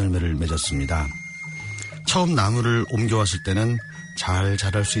많은 열매를 맺었습니다. 처음 나무를 옮겨왔을 때는 잘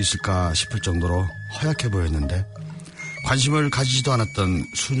자랄 수 있을까 싶을 정도로 허약해 보였는데 관심을 가지지도 않았던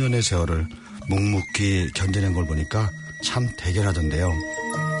수년의 세월을 묵묵히 견뎌낸 걸 보니까 참 대견하던데요.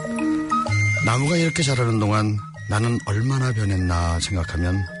 나무가 이렇게 자라는 동안 나는 얼마나 변했나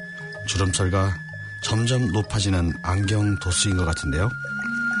생각하면 주름살과 점점 높아지는 안경 도수인 것 같은데요.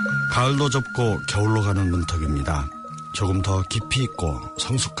 가을도 접고 겨울로 가는 문턱입니다. 조금 더 깊이 있고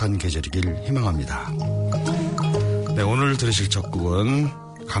성숙한 계절이길 희망합니다. 네, 오늘 들으실 첫 곡은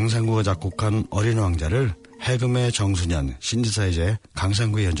강상구가 작곡한 어린 왕자를 해금의 정수년, 신지사이즈의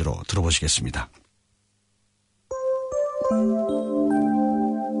강상구의 연주로 들어보시겠습니다.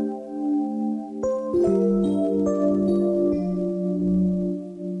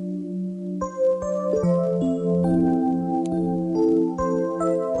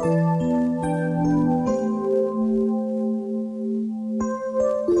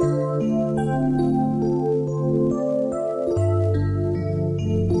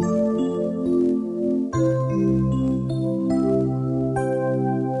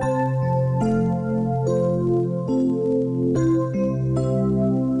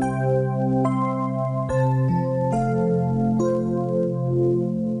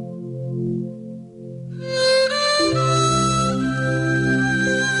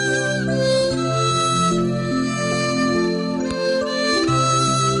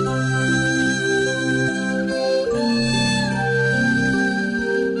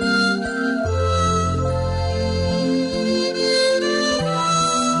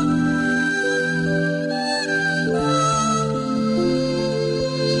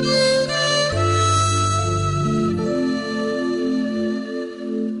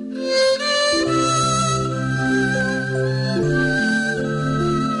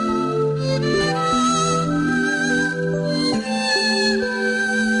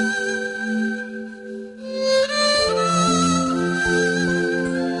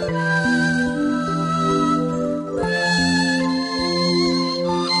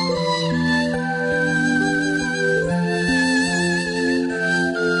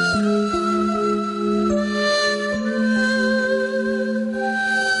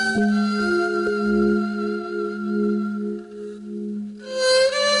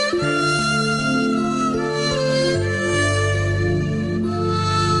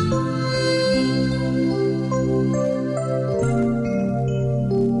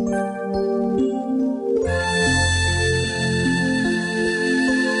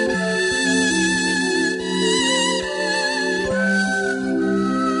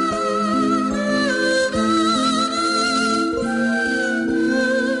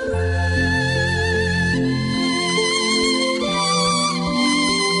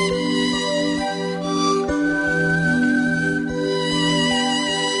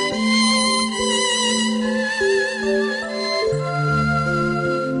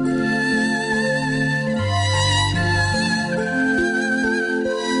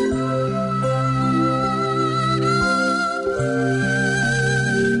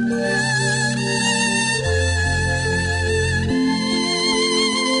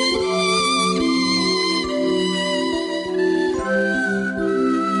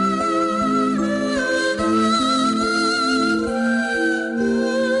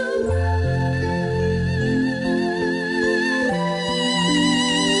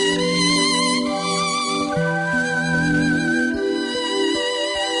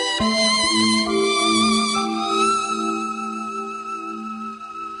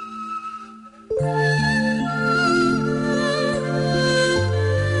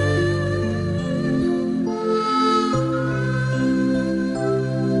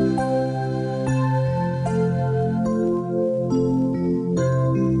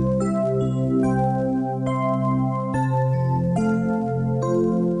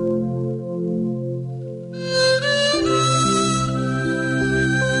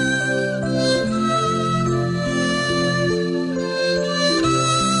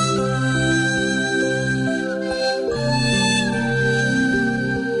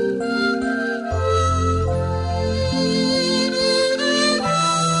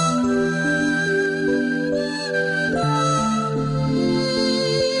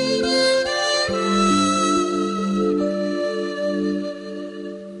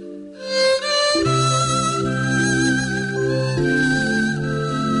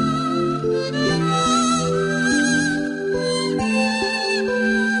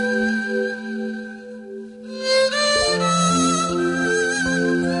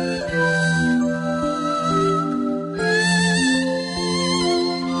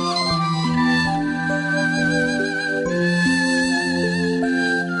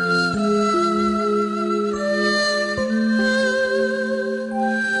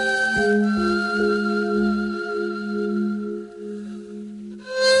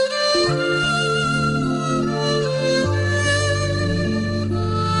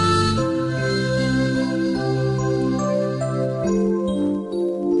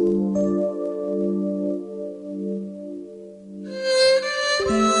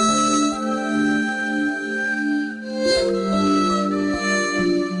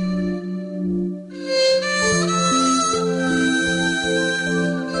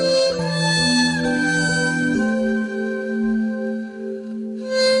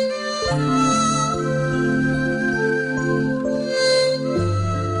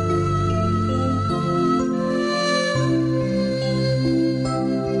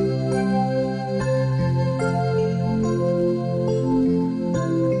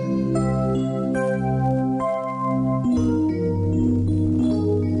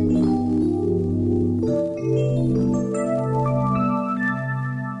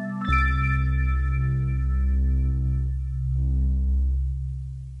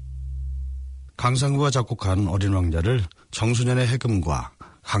 강상구가 작곡한 어린 왕자를 정수년의 해금과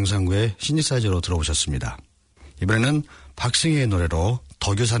강상구의 시니사이저로 들어보셨습니다. 이번에는 박승희의 노래로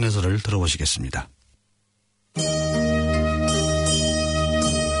덕유산에서를 들어보시겠습니다.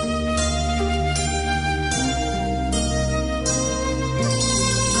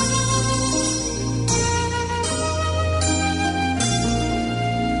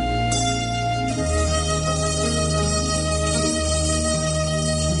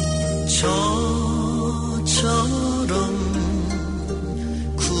 저처럼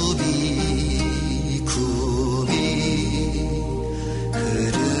굽이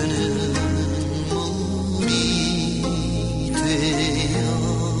흐르는 물이 되어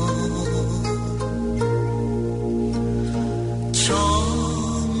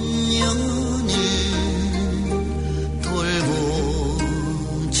천년을 돌고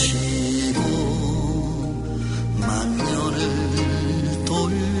치고 만년을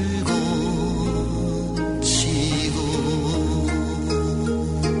돌고 치고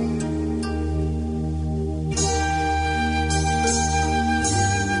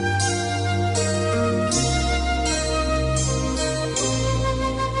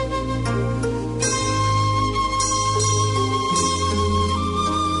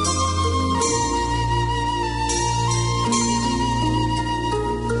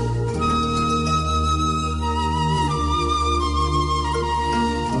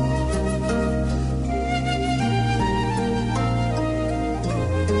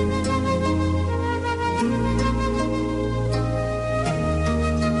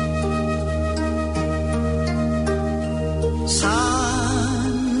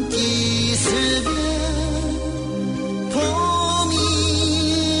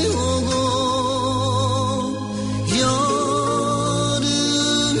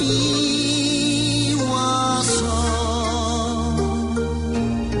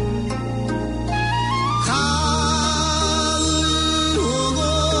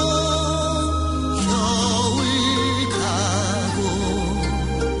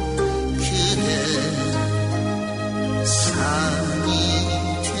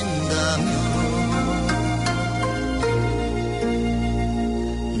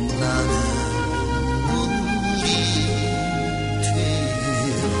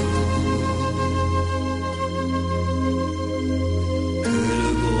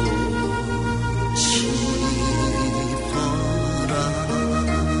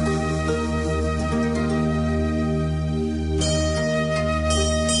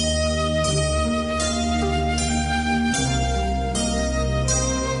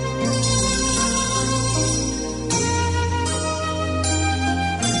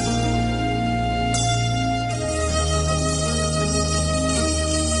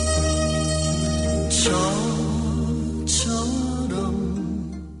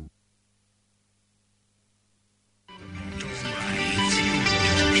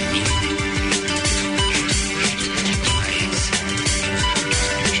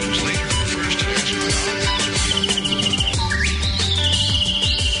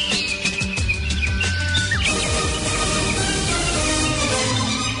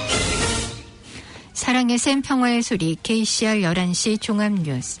사랑의 샘 평화의 소리 KCR 11시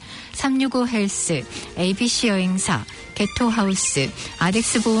종합뉴스 365 헬스 ABC 여행사 게토하우스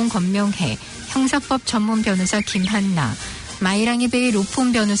아덱스 보험 건명회 형사법 전문 변호사 김한나 마이랑이 베이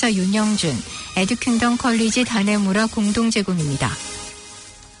로폰 변호사 윤영준 에듀킹덤 컬리지 다네무라 공동 제공입니다.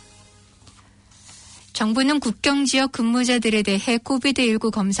 정부는 국경지역 근무자들에 대해 코비드19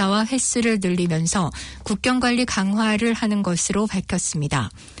 검사와 횟수를 늘리면서 국경관리 강화를 하는 것으로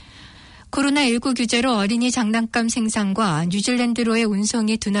밝혔습니다. 코로나19 규제로 어린이 장난감 생산과 뉴질랜드로의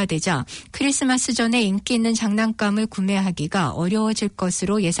운송이 둔화되자 크리스마스 전에 인기 있는 장난감을 구매하기가 어려워질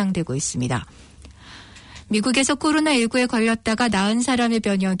것으로 예상되고 있습니다. 미국에서 코로나19에 걸렸다가 나은 사람의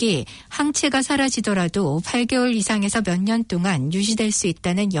면역이 항체가 사라지더라도 8개월 이상에서 몇 년 동안 유지될 수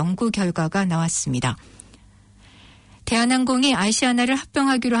있다는 연구 결과가 나왔습니다. 대한항공이 아시아나를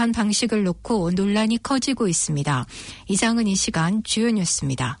합병하기로 한 방식을 놓고 논란이 커지고 있습니다. 이상은 이 시간 주요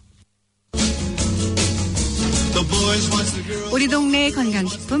뉴스입니다. 우리 동네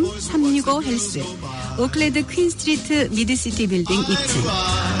건강식품 365 헬스 오클랜드 퀸스트리트 미드시티 빌딩 2층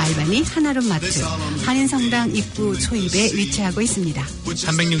알바니 하나룸마트 한인성당 입구 초입에 위치하고 있습니다.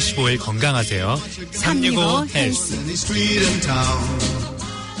 365일 건강하세요. 365 헬스.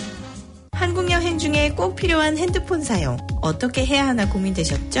 한국 여행 중에 꼭 필요한 핸드폰 사용 어떻게 해야 하나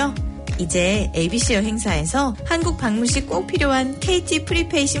고민되셨죠? 이제 ABC 여행사에서 한국 방문 시 꼭 필요한 KT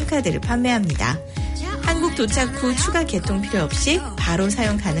프리페이 심카드를 판매합니다. 한국 도착 후 추가 개통 필요 없이 바로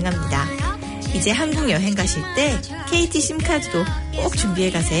사용 가능합니다. 이제 한국 여행 가실 때 KT 심카드도 꼭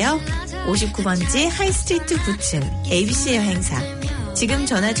준비해 가세요. 59번지 하이스트리트 9층 ABC 여행사. 지금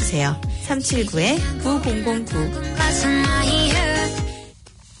전화 주세요. 379-9009.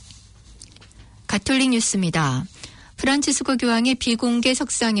 가톨릭 뉴스입니다. 프란치스코 교황이 비공개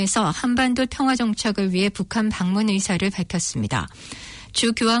석상에서 한반도 평화 정착을 위해 북한 방문 의사를 밝혔습니다.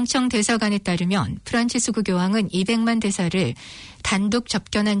 주 교황청 대사관에 따르면 프란치스코 교황은 200만 대사를 단독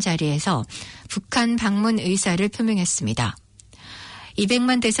접견한 자리에서 북한 방문 의사를 표명했습니다.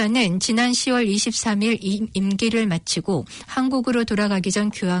 200만 대사는 지난 10월 23일 임기를 마치고 한국으로 돌아가기 전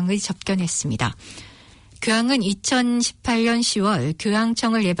교황을 접견했습니다. 교황은 2018년 10월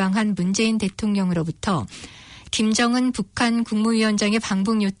교황청을 예방한 문재인 대통령으로부터 김정은 북한 국무위원장의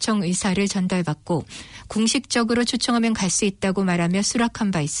방북 요청 의사를 전달받고 공식적으로 초청하면 갈 수 있다고 말하며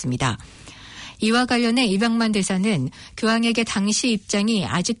수락한 바 있습니다. 이와 관련해 200만 대사는 교황에게 당시 입장이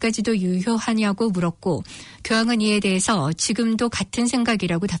아직까지도 유효하냐고 물었고 교황은 이에 대해서 지금도 같은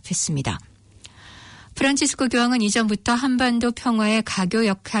생각이라고 답했습니다. 프란치스코 교황은 이전부터 한반도 평화의 가교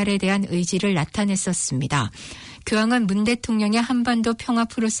역할에 대한 의지를 나타냈었습니다. 교황은 문 대통령의 한반도 평화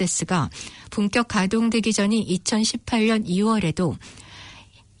프로세스가 본격 가동되기 전인 2018년 2월에도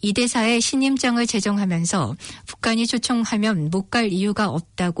이 대사의 신임장을 제정하면서 북한이 초청하면 못 갈 이유가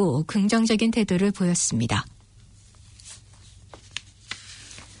없다고 긍정적인 태도를 보였습니다.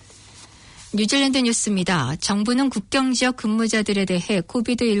 뉴질랜드 뉴스입니다. 정부는 국경지역 근무자들에 대해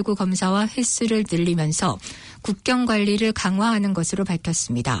코비드19 검사와 횟수를 늘리면서 국경 관리를 강화하는 것으로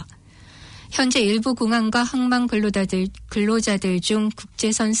밝혔습니다. 현재 일부 공항과 항만 근로자들 중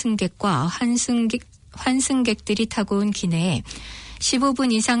국제선 승객과 환승객들이 타고 온 기내에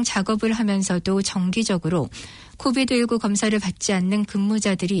 15분 이상 작업을 하면서도 정기적으로 코비드19 검사를 받지 않는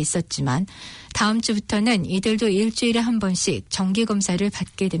근무자들이 있었지만 다음 주부터는 이들도 일주일에 한 번씩 정기검사를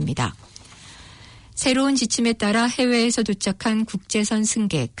받게 됩니다. 새로운 지침에 따라 해외에서 도착한 국제선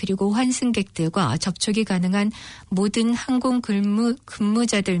승객 그리고 환승객들과 접촉이 가능한 모든 항공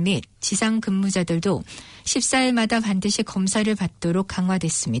근무자들 및 지상 근무자들도 14일마다 반드시 검사를 받도록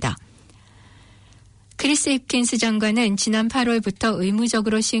강화됐습니다. 크리스 힙킨스 장관은 지난 8월부터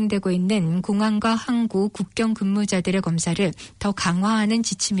의무적으로 시행되고 있는 공항과 항구 국경 근무자들의 검사를 더 강화하는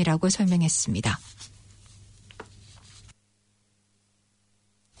지침이라고 설명했습니다.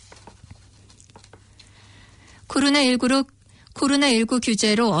 코로나19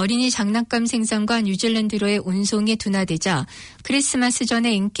 규제로 어린이 장난감 생산과 뉴질랜드로의 운송이 둔화되자 크리스마스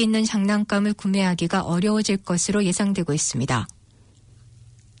전에 인기 있는 장난감을 구매하기가 어려워질 것으로 예상되고 있습니다.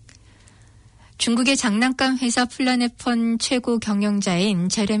 중국의 장난감 회사 플라넷펀 최고 경영자인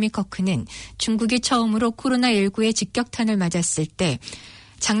제레미 커크는 중국이 처음으로 코로나19의 직격탄을 맞았을 때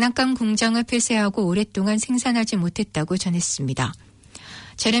장난감 공장을 폐쇄하고 오랫동안 생산하지 못했다고 전했습니다.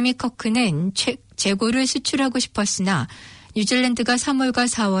 제레미 커크는 재고를 수출하고 싶었으나 뉴질랜드가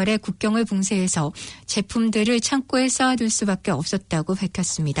 3월과 4월에 국경을 봉쇄해서 제품들을 창고에 쌓아둘 수밖에 없었다고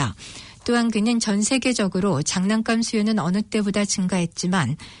밝혔습니다. 또한 그는 전 세계적으로 장난감 수요는 어느 때보다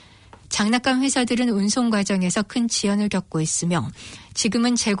증가했지만 장난감 회사들은 운송 과정에서 큰 지연을 겪고 있으며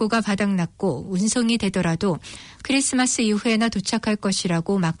지금은 재고가 바닥났고 운송이 되더라도 크리스마스 이후에나 도착할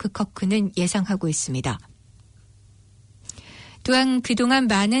것이라고 마크 커크는 예상하고 있습니다. 또한 그동안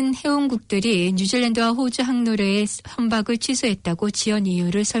많은 회원국들이 뉴질랜드와 호주 항로레의 선박을 취소했다고 지연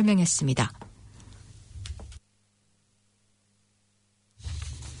이유를 설명했습니다.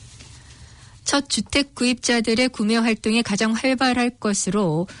 첫 주택 구입자들의 구매 활동이 가장 활발할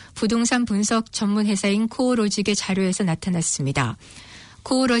것으로 부동산 분석 전문 회사인 코오로직의 자료에서 나타났습니다.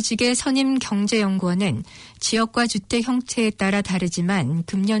 코오로직의 선임 경제연구원은 지역과 주택 형태에 따라 다르지만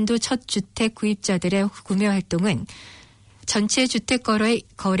금년도 첫 주택 구입자들의 구매 활동은 전체 주택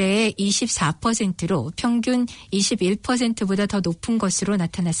거래의 24%로 평균 21%보다 더 높은 것으로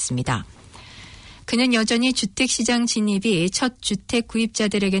나타났습니다. 그는 여전히 주택시장 진입이 첫 주택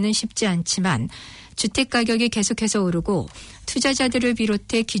구입자들에게는 쉽지 않지만 주택 가격이 계속해서 오르고 투자자들을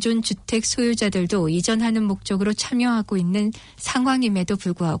비롯해 기존 주택 소유자들도 이전하는 목적으로 참여하고 있는 상황임에도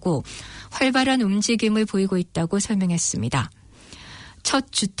불구하고 활발한 움직임을 보이고 있다고 설명했습니다.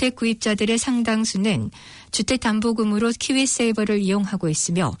 첫 주택 구입자들의 상당수는 주택담보금으로 키위세이버를 이용하고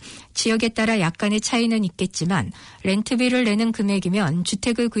있으며 지역에 따라 약간의 차이는 있겠지만 렌트비를 내는 금액이면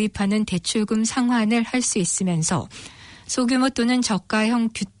주택을 구입하는 대출금 상환을 할 수 있으면서 소규모 또는 저가형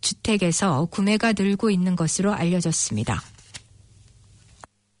주택에서 구매가 늘고 있는 것으로 알려졌습니다.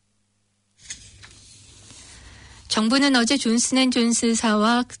 정부는 어제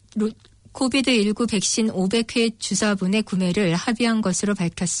존슨앤존슨사와 코비드19 백신 500회 주사분의 구매를 합의한 것으로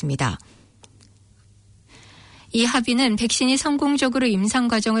밝혔습니다. 이 합의는 백신이 성공적으로 임상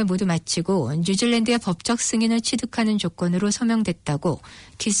과정을 모두 마치고 뉴질랜드의 법적 승인을 취득하는 조건으로 서명됐다고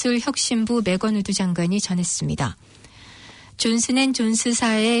기술혁신부 메건 우드 장관이 전했습니다.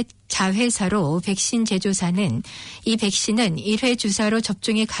 존슨앤존슨사의 자회사로 백신 제조사는 이 백신은 1회 주사로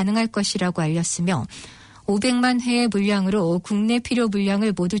접종이 가능할 것이라고 알렸으며 500만 회의 물량으로 국내 필요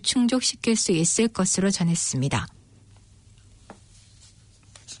물량을 모두 충족시킬 수 있을 것으로 전했습니다.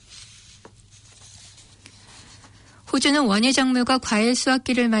 호주는 원예 작물과 과일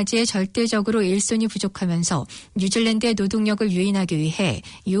수확기를 맞이해 절대적으로 일손이 부족하면서 뉴질랜드의 노동력을 유인하기 위해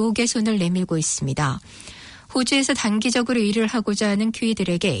유혹의 손을 내밀고 있습니다. 호주에서 단기적으로 일을 하고자 하는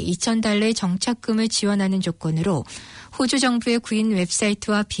키위들에게 $2,000의 정착금을 지원하는 조건으로 호주 정부의 구인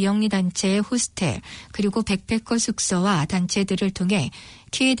웹사이트와 비영리 단체의 호스텔 그리고 백패커 숙소와 단체들을 통해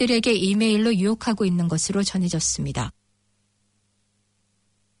키위들에게 이메일로 유혹하고 있는 것으로 전해졌습니다.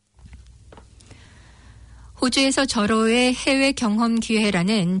 호주에서 절호의 해외 경험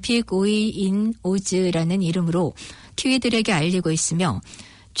기회라는 빅 오이 인 오즈라는 이름으로 키위들에게 알리고 있으며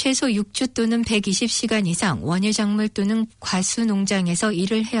최소 6주 또는 120시간 이상 원예작물 또는 과수 농장에서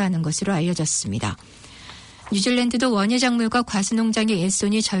일을 해야 하는 것으로 알려졌습니다. 뉴질랜드도 원예작물과 과수 농장의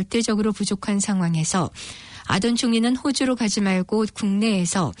일손이 절대적으로 부족한 상황에서 아던 총리는 호주로 가지 말고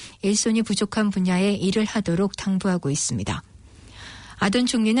국내에서 일손이 부족한 분야에 일을 하도록 당부하고 있습니다. 아던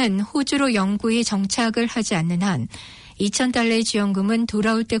총리는 호주로 영구히 정착을 하지 않는 한 $2,000의 지원금은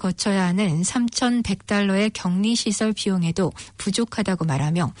돌아올 때 거쳐야 하는 $3,100의 격리시설 비용에도 부족하다고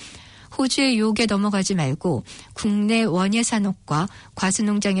말하며 호주의 유혹에 넘어가지 말고 국내 원예 산업과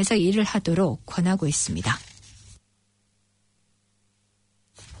과수농장에서 일을 하도록 권하고 있습니다.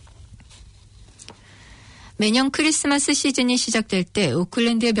 매년 크리스마스 시즌이 시작될 때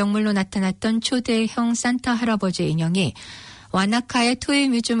오클랜드의 명물로 나타났던 초대형 산타 할아버지 인형이 와나카의 토이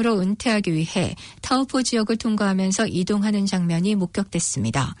뮤즘으로 은퇴하기 위해 타우포 지역을 통과하면서 이동하는 장면이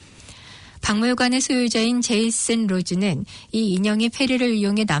목격됐습니다. 박물관의 소유자인 제이슨 로즈는 이 인형이 페리를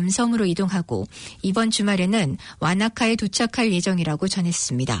이용해 남섬으로 이동하고 이번 주말에는 와나카에 도착할 예정이라고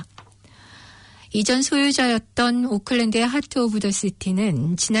전했습니다. 이전 소유자였던 오클랜드의 하트 오브 더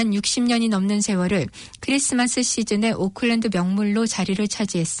시티는 지난 60년이 넘는 세월을 크리스마스 시즌에 오클랜드 명물로 자리를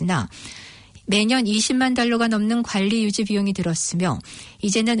차지했으나 매년 $200,000가 넘는 관리 유지 비용이 들었으며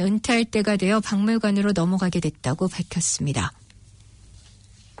이제는 은퇴할 때가 되어 박물관으로 넘어가게 됐다고 밝혔습니다.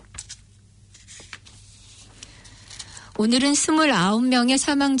 오늘은 29명의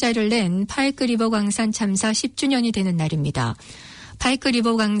사망자를 낸 파이크 리버 광산 참사 10주년이 되는 날입니다. 파이크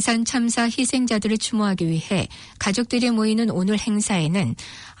리버 광산 참사 희생자들을 추모하기 위해 가족들이 모이는 오늘 행사에는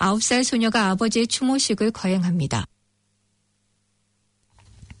 9살 소녀가 아버지의 추모식을 거행합니다.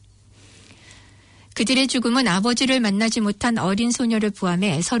 그들의 죽음은 아버지를 만나지 못한 어린 소녀를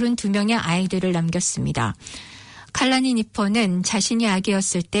포함해 32명의 아이들을 남겼습니다. 칼라니 니퍼는 자신이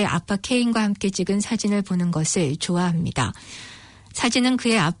아기였을 때 아빠 케인과 함께 찍은 사진을 보는 것을 좋아합니다. 사진은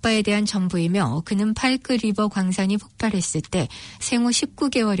그의 아빠에 대한 전부이며 그는 파이크 리버 광산이 폭발했을 때 생후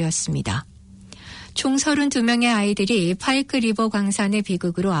 19개월이었습니다. 총 32명의 아이들이 파이크 리버 광산의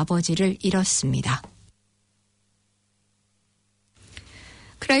비극으로 아버지를 잃었습니다.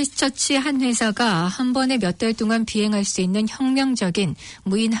 크라이스트처치 한 회사가 한 번에 몇 달 동안 비행할 수 있는 혁명적인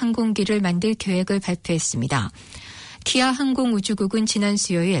무인 항공기를 만들 계획을 발표했습니다. 키아 항공우주국은 지난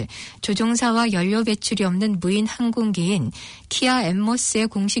수요일 조종사와 연료 배출이 없는 무인 항공기인 키아 엠모스의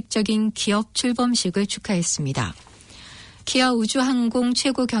공식적인 기업 출범식을 축하했습니다. 키아 우주항공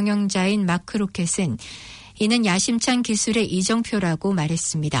최고 경영자인 마크 로켓은 이는 야심찬 기술의 이정표라고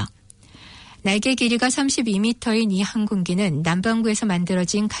말했습니다. 날개 길이가 32m인 이 항공기는 남반구에서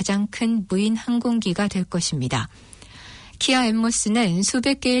만들어진 가장 큰 무인 항공기가 될 것입니다. 키아 엠모스는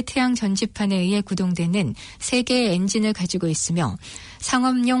수백 개의 태양 전지판에 의해 구동되는 3개의 엔진을 가지고 있으며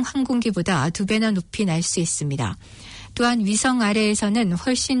상업용 항공기보다 2배나 높이 날 수 있습니다. 또한 위성 아래에서는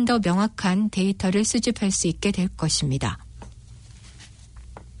훨씬 더 명확한 데이터를 수집할 수 있게 될 것입니다.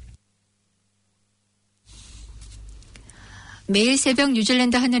 매일 새벽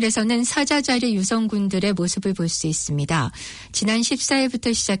뉴질랜드 하늘에서는 사자자리 유성군들의 모습을 볼 수 있습니다. 지난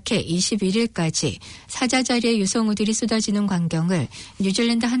 14일부터 시작해 21일까지 사자자리의 유성우들이 쏟아지는 광경을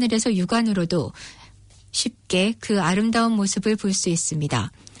뉴질랜드 하늘에서 육안으로도 쉽게 그 아름다운 모습을 볼 수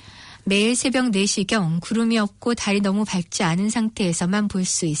있습니다. 매일 새벽 4시경 구름이 없고 달이 너무 밝지 않은 상태에서만 볼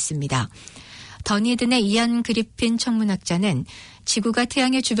수 있습니다. 더니든의 이안 그리핀 천문학자는 지구가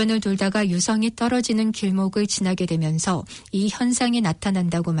태양의 주변을 돌다가 유성이 떨어지는 길목을 지나게 되면서 이 현상이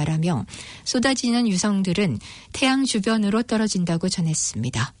나타난다고 말하며 쏟아지는 유성들은 태양 주변으로 떨어진다고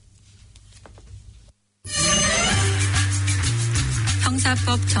전했습니다.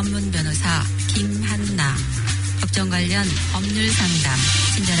 형사법 전문 변호사 김한나, 법정 관련 법률 상담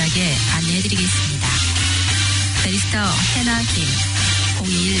친절하게 안내해드리겠습니다. 베리스터 해나 김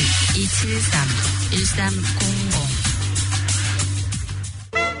 01-273-1300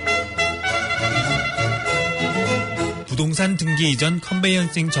 부동산 등기 이전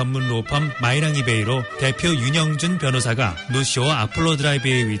컨베이언싱 전문 로펌 마이랑이베이로 대표 윤영준 변호사가 노쇼 아폴로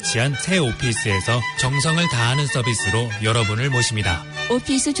드라이브에 위치한 새 오피스에서 정성을 다하는 서비스로 여러분을 모십니다.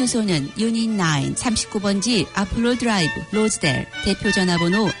 오피스 주소는 유닛 9 39번지 아폴로 드라이브 로즈델, 대표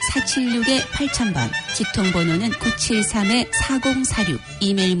전화번호 476-8000번, 직통번호는 973-4046,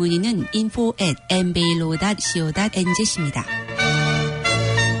 이메일 문의는 info@mbailo.co.nz입니다.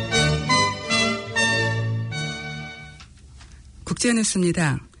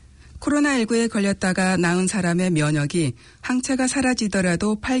 국제뉴스입니다. 코로나19에 걸렸다가 나은 사람의 면역이 항체가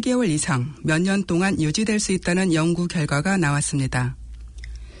사라지더라도 8개월 이상 몇 년 동안 유지될 수 있다는 연구 결과가 나왔습니다.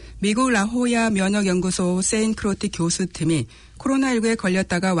 미국 라호야 면역연구소 세인크로티 교수팀이 코로나19에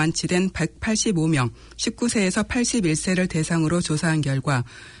걸렸다가 완치된 185명 19세에서 81세를 대상으로 조사한 결과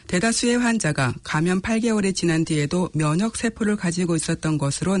대다수의 환자가 감염 8개월이 지난 뒤에도 면역세포를 가지고 있었던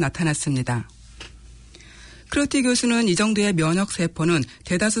것으로 나타났습니다. 크로티 교수는 이 정도의 면역세포는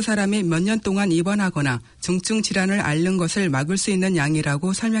대다수 사람이 몇 년 동안 입원하거나 중증 질환을 앓는 것을 막을 수 있는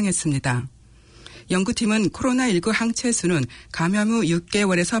양이라고 설명했습니다. 연구팀은 코로나19 항체 수는 감염 후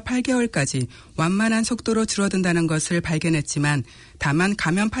 6개월에서 8개월까지 완만한 속도로 줄어든다는 것을 발견했지만 다만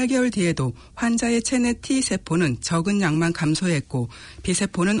감염 8개월 뒤에도 환자의 체내 T세포는 적은 양만 감소했고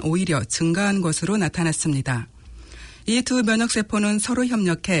B세포는 오히려 증가한 것으로 나타났습니다. 이 두 면역세포는 서로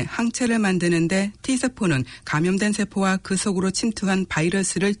협력해 항체를 만드는데 T세포는 감염된 세포와 그 속으로 침투한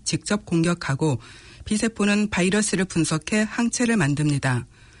바이러스를 직접 공격하고 B세포는 바이러스를 분석해 항체를 만듭니다.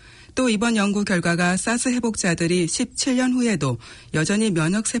 또 이번 연구 결과가 사스 회복자들이 17년 후에도 여전히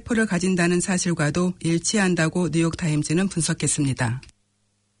면역세포를 가진다는 사실과도 일치한다고 뉴욕타임즈는 분석했습니다.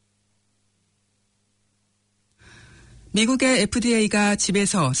 미국의 FDA가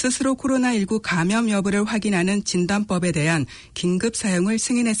집에서 스스로 코로나19 감염 여부를 확인하는 진단법에 대한 긴급 사용을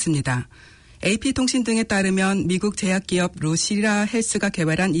승인했습니다. AP통신 등에 따르면 미국 제약기업 루시라 헬스가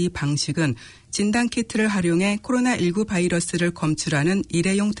개발한 이 방식은 진단키트를 활용해 코로나19 바이러스를 검출하는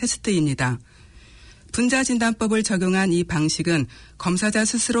일회용 테스트입니다. 분자진단법을 적용한 이 방식은 검사자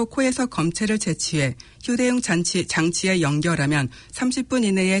스스로 코에서 검체를 채취해 휴대용 장치에 연결하면 30분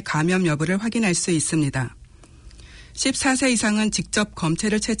이내에 감염 여부를 확인할 수 있습니다. 14세 이상은 직접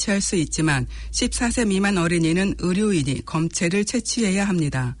검체를 채취할 수 있지만 14세 미만 어린이는 의료인이 검체를 채취해야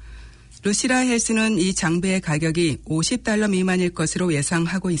합니다. 루시라 헬스는 이 장비의 가격이 $50 미만일 것으로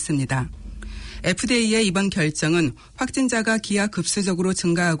예상하고 있습니다. FDA의 이번 결정은 확진자가 기하급수적으로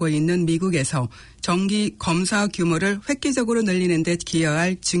증가하고 있는 미국에서 정기 검사 규모를 획기적으로 늘리는 데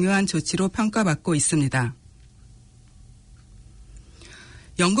기여할 중요한 조치로 평가받고 있습니다.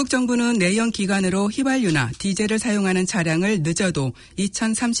 영국 정부는 내연 기관으로 휘발유나 디젤을 사용하는 차량을 늦어도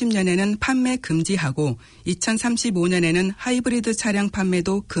 2030년에는 판매 금지하고 2035년에는 하이브리드 차량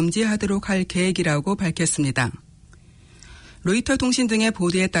판매도 금지하도록 할 계획이라고 밝혔습니다. 로이터 통신 등의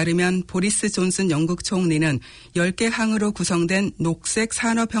보도에 따르면 보리스 존슨 영국 총리는 10개 항으로 구성된 녹색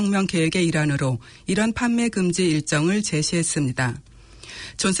산업혁명 계획의 일환으로 이런 판매 금지 일정을 제시했습니다.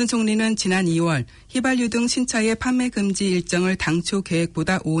 존슨 총리는 지난 2월 휘발유 등 신차의 판매 금지 일정을 당초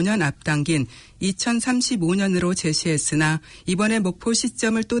계획보다 5년 앞당긴 2035년으로 제시했으나 이번에 목표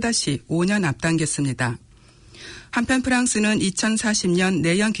시점을 또다시 5년 앞당겼습니다. 한편 프랑스는 2040년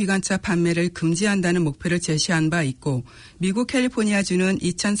내연 기관차 판매를 금지한다는 목표를 제시한 바 있고 미국 캘리포니아주는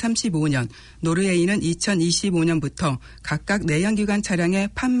 2035년, 노르웨이는 2025년부터 각각 내연 기관 차량의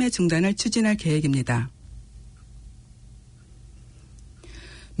판매 중단을 추진할 계획입니다.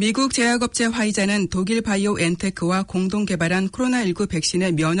 미국 제약업체 화이자는 독일 바이오엔테크와 공동 개발한 코로나19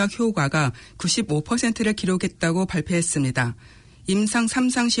 백신의 면역 효과가 95%를 기록했다고 발표했습니다. 임상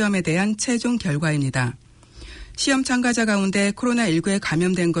 3상 시험에 대한 최종 결과입니다. 시험 참가자 가운데 코로나19에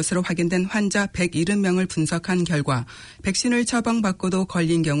감염된 것으로 확인된 환자 170명을 분석한 결과 백신을 처방받고도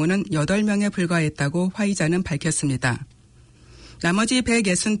걸린 경우는 8명에 불과했다고 화이자는 밝혔습니다. 나머지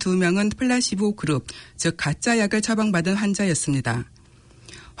 162명은 플라시보 그룹, 즉 가짜 약을 처방받은 환자였습니다.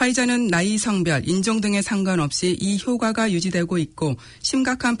 화이자는 나이, 성별, 인종 등에 상관없이 이 효과가 유지되고 있고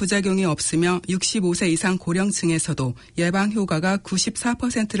심각한 부작용이 없으며 65세 이상 고령층에서도 예방 효과가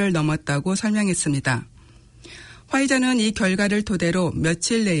 94%를 넘었다고 설명했습니다. 화이자는 이 결과를 토대로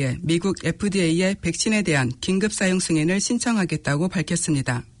며칠 내에 미국 FDA에 백신에 대한 긴급 사용 승인을 신청하겠다고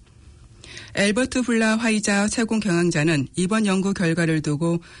밝혔습니다. 엘버트 블라 화이자 최고 경영자는 이번 연구 결과를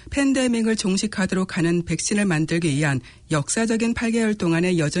두고 팬데믹을 종식하도록 하는 백신을 만들기 위한 역사적인 8개월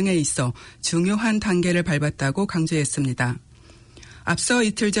동안의 여정에 있어 중요한 단계를 밟았다고 강조했습니다. 앞서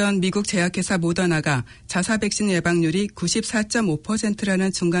이틀 전 미국 제약회사 모더나가 자사 백신 예방률이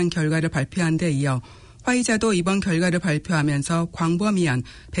 94.5%라는 중간 결과를 발표한 데 이어 화이자도 이번 결과를 발표하면서 광범위한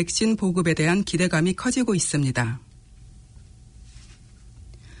백신 보급에 대한 기대감이 커지고 있습니다.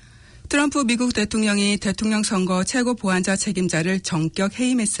 트럼프 미국 대통령이 대통령 선거 최고 보안자 책임자를 전격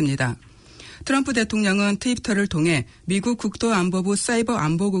해임했습니다. 트럼프 대통령은 트위터를 통해 미국 국토안보부 사이버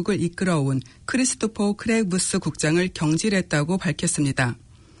안보국을 이끌어온 크리스토퍼 크레부스 국장을 경질했다고 밝혔습니다.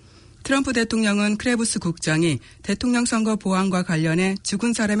 트럼프 대통령은 크레부스 국장이 대통령 선거 보안과 관련해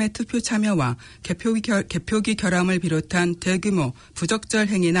죽은 사람의 투표 참여와 개표기 결함을 비롯한 대규모 부적절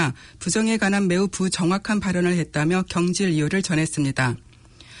행위나 부정에 관한 매우 부정확한 발언을 했다며 경질 이유를 전했습니다.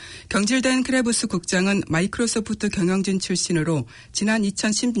 경질된 크레부스 국장은 마이크로소프트 경영진 출신으로 지난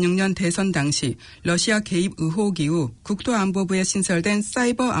 2016년 대선 당시 러시아 개입 의혹 이후 국토안보부에 신설된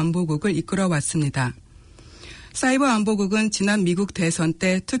사이버 안보국을 이끌어왔습니다. 사이버 안보국은 지난 미국 대선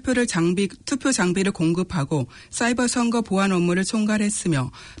때 투표 장비를 공급하고 사이버 선거 보안 업무를 총괄했으며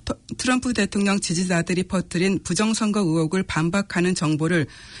트럼프 대통령 지지자들이 퍼뜨린 부정선거 의혹을 반박하는 정보를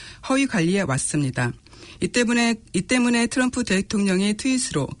허위 관리해 왔습니다. 이 때문에 트럼프 대통령이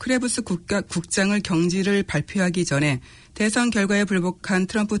트윗으로 크레부스 국장을 경질을 발표하기 전에 대선 결과에 불복한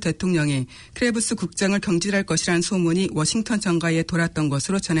트럼프 대통령이 크레부스 국장을 경질할 것이라는 소문이 워싱턴 정가에 돌았던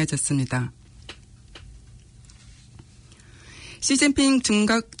것으로 전해졌습니다. 시진핑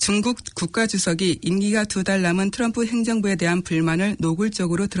중국 국가주석이 임기가 2달 남은 트럼프 행정부에 대한 불만을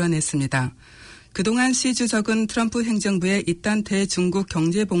노골적으로 드러냈습니다. 그동안 시 주석은 트럼프 행정부의 이딴 대중국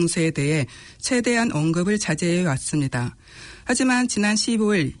경제 봉쇄에 대해 최대한 언급을 자제해 왔습니다. 하지만 지난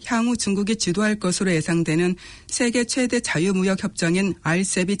 15일 향후 중국이 주도할 것으로 예상되는 세계 최대 자유무역 협정인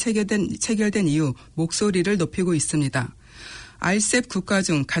RCEP이 체결된 이후 목소리를 높이고 있습니다. RCEP 국가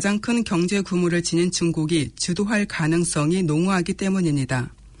중 가장 큰 경제 규모를 지닌 중국이 주도할 가능성이 농후하기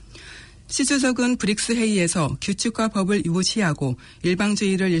때문입니다. 시 주석은 브릭스 회의에서 규칙과 법을 무시하고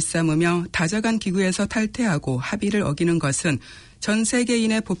일방주의를 일삼으며 다져간 기구에서 탈퇴하고 합의를 어기는 것은 전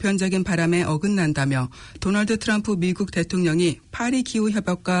세계인의 보편적인 바람에 어긋난다며 도널드 트럼프 미국 대통령이 파리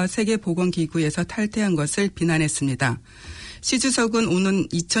기후협약과 세계보건기구에서 탈퇴한 것을 비난했습니다. 시 주석은 오는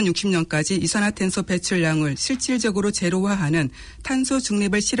 2060년까지 이산화탄소 배출량을 실질적으로 제로화하는 탄소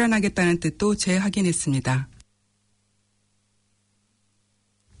중립을 실현하겠다는 뜻도 재확인했습니다.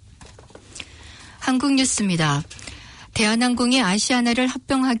 한국 뉴스입니다. 대한항공이 아시아나를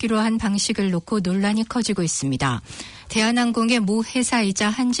합병하기로 한 방식을 놓고 논란이 커지고 있습니다. 대한항공의 모 회사이자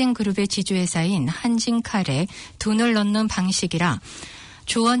한진그룹의 지주회사인 한진칼에 돈을 넣는 방식이라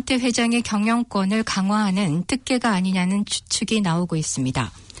조원태 회장의 경영권을 강화하는 뜻계가 아니냐는 추측이 나오고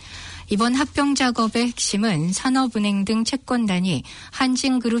있습니다. 이번 합병 작업의 핵심은 산업은행 등 채권단이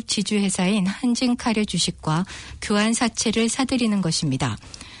한진그룹 지주회사인 한진칼의 주식과 교환 사채를 사들이는 것입니다.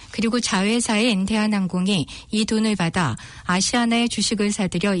 그리고 자회사인 대한항공이 이 돈을 받아 아시아나의 주식을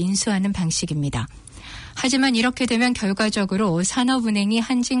사들여 인수하는 방식입니다. 하지만 이렇게 되면 결과적으로 산업은행이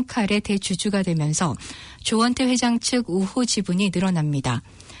한진칼의 대주주가 되면서 조원태 회장 측 우호 지분이 늘어납니다.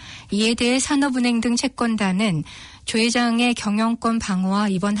 이에 대해 산업은행 등 채권단은 조 회장의 경영권 방어와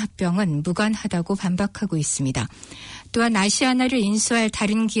이번 합병은 무관하다고 반박하고 있습니다. 또한 아시아나를 인수할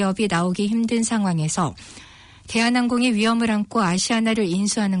다른 기업이 나오기 힘든 상황에서 대한항공이 위험을 안고 아시아나를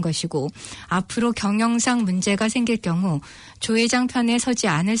인수하는 것이고 앞으로 경영상 문제가 생길 경우 조 회장 편에 서지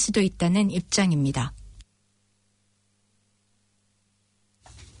않을 수도 있다는 입장입니다.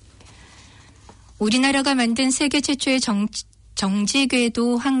 우리나라가 만든 세계 최초의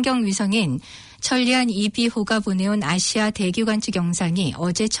정지궤도 환경위성인 천리안 2B호가 보내온 아시아 대기 관측 영상이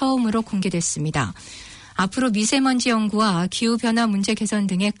어제 처음으로 공개됐습니다. 앞으로 미세먼지 연구와 기후변화 문제 개선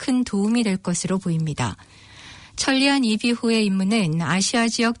등에 큰 도움이 될 것으로 보입니다. 천리안 2B호의 임무는 아시아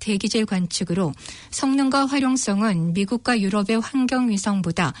지역 대기질 관측으로 성능과 활용성은 미국과 유럽의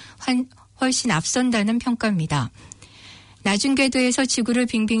환경위성보다 훨씬 앞선다는 평가입니다. 낮은 궤도에서 지구를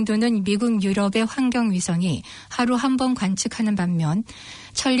빙빙 도는 미국 유럽의 환경위성이 하루 한 번 관측하는 반면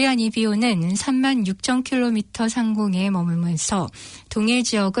천리안 2B호는 36,000km 상공에 머물면서 동해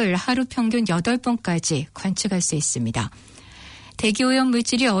지역을 하루 평균 8번까지 관측할 수 있습니다. 대기오염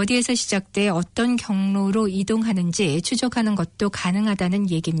물질이 어디에서 시작돼 어떤 경로로 이동하는지 추적하는 것도 가능하다는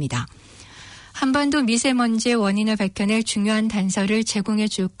얘기입니다. 한반도 미세먼지의 원인을 밝혀낼 중요한 단서를 제공해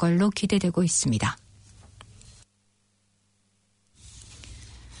줄 걸로 기대되고 있습니다.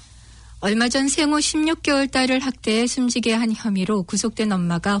 얼마 전 생후 16개월 딸을 학대해 숨지게 한 혐의로 구속된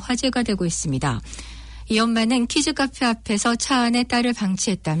엄마가 화제가 되고 있습니다. 이 엄마는 키즈카페 앞에서 차 안에 딸을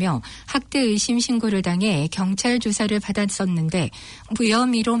방치했다며 학대 의심 신고를 당해 경찰 조사를 받았었는데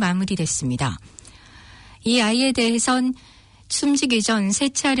무혐의로 마무리됐습니다. 이 아이에 대해선 숨지기 전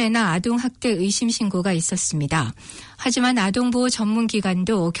 3차례나 아동학대 의심 신고가 있었습니다. 하지만 아동보호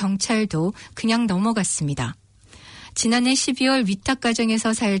전문기관도 경찰도 그냥 넘어갔습니다. 지난해 12월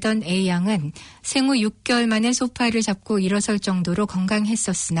위탁가정에서 살던 A양은 생후 6개월 만에 소파를 잡고 일어설 정도로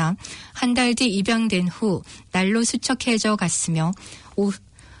건강했었으나 한 달 뒤 입양된 후 날로 수척해져 갔으며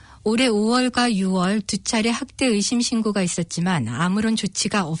올해 5월과 6월 2차례 학대 의심 신고가 있었지만 아무런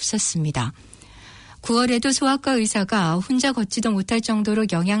조치가 없었습니다. 9월에도 소아과 의사가 혼자 걷지도 못할 정도로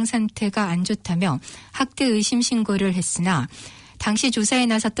영양 상태가 안 좋다며 학대 의심 신고를 했으나 당시 조사에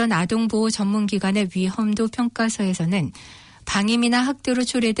나섰던 아동보호 전문기관의 위험도 평가서에서는 방임이나 학대로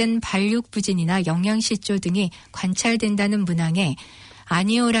초래된 발육부진이나 영양실조 등이 관찰된다는 문항에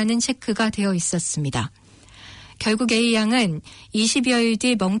아니오라는 체크가 되어 있었습니다. 결국 A양은 20여일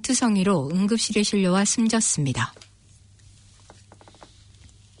뒤 멍투성이로 응급실에 실려와 숨졌습니다.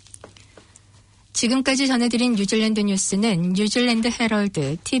 지금까지 전해드린 뉴질랜드 뉴스는 뉴질랜드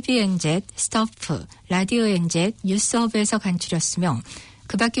헤럴드, TVNZ, 스토프, 라디오 NZ, 뉴스허브에서 간추렸으며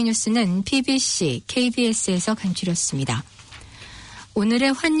그 밖의 뉴스는 PBC, KBS에서 간추렸습니다.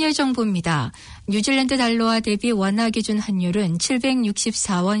 오늘의 환율 정보입니다. 뉴질랜드 달러와 대비 원화 기준 환율은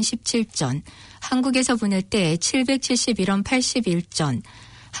 764원 17전, 한국에서 보낼 때 771원 81전,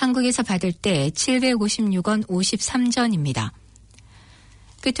 한국에서 받을 때 756원 53전입니다.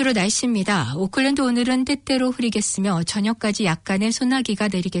 끝으로 날씨입니다. 오클랜드 오늘은 때때로 흐리겠으며 저녁까지 약간의 소나기가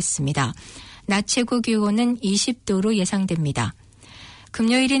내리겠습니다. 낮 최고 기온은 20도로 예상됩니다.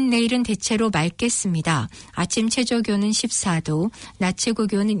 금요일인 내일은 대체로 맑겠습니다. 아침 최저 기온은 14도, 낮 최고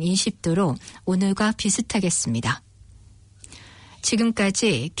기온은 20도로 오늘과 비슷하겠습니다.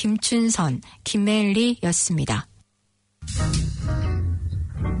 지금까지 김춘선, 김멜리였습니다.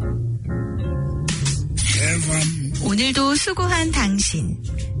 오늘도 수고한 당신.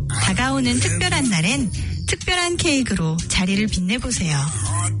 다가오는 특별한 날엔 특별한 케이크로 자리를 빛내보세요.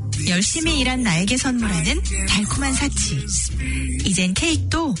 열심히 일한 나에게 선물하는 달콤한 사치. 이젠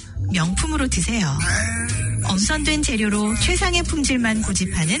케이크도 명품으로 드세요. 엄선된 재료로 최상의 품질만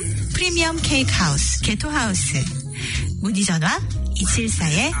고집하는 프리미엄 케이크 하우스, 게토하우스. 문의 전화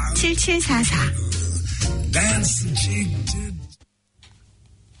 274-7744.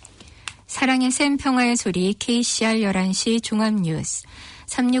 사랑의 샘 평화의 소리 KCR 11시 종합뉴스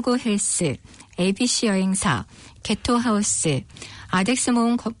 365 헬스 ABC 여행사 게토하우스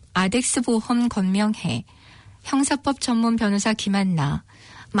아덱스보험 건명해 형사법 전문 변호사 김한나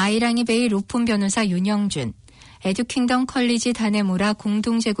마이랑이 베이 로폰 변호사 윤영준 에듀킹덤 컬리지 다네모라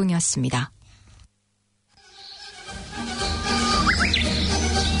공동 제공이었습니다.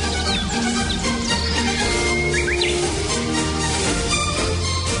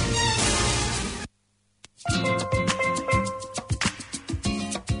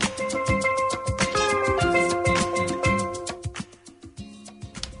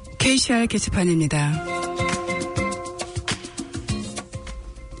 KCR 게시판입니다.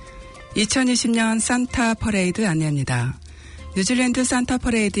 2020년 산타 퍼레이드 안내입니다. 뉴질랜드 산타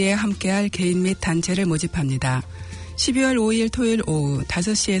퍼레이드에 함께할 개인 및 단체를 모집합니다. 12월 5일 토요일 오후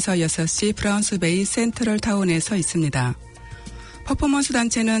 5시에서 6시 브라운스베이 센트럴 타운에서 있습니다. 퍼포먼스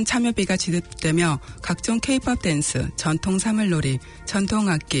단체는 참여비가 지급되며 각종 K-팝 댄스, 전통 사물놀이,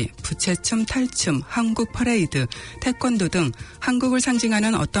 전통악기, 부채춤, 탈춤, 한국 퍼레이드, 태권도 등 한국을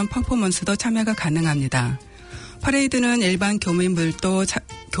상징하는 어떤 퍼포먼스도 참여가 가능합니다. 퍼레이드는 일반 교민분들도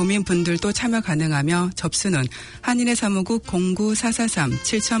참여 가능하며 접수는 한인의 사무국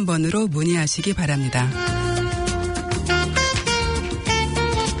 09443-7000번으로 문의하시기 바랍니다.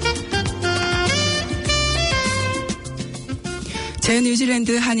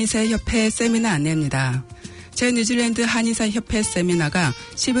 제뉴질랜드 한의사협회 세미나 안내입니다. 제뉴질랜드 한의사협회 세미나가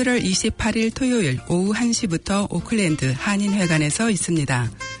 11월 28일 토요일 오후 1시부터 오클랜드 한인회관에서 있습니다.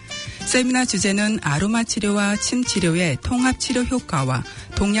 세미나 주제는 아로마 치료와 침 치료의 통합 치료 효과와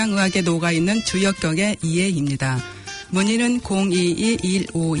동양의학에 녹아있는 주역경의 이해입니다. 문의는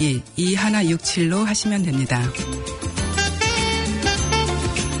 022-152-2167로 하시면 됩니다.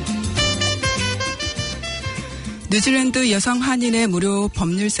 뉴질랜드 여성 한인의 무료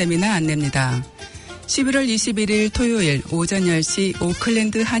법률 세미나 안내입니다. 11월 21일 토요일 오전 10시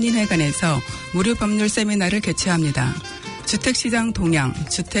오클랜드 한인회관에서 무료 법률 세미나를 개최합니다. 주택시장 동향,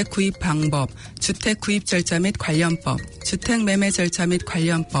 주택 구입 방법, 주택 구입 절차 및 관련법, 주택 매매 절차 및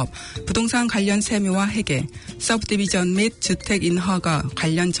관련법, 부동산 관련 세무와 회계, 서브디비전 및 주택 인허가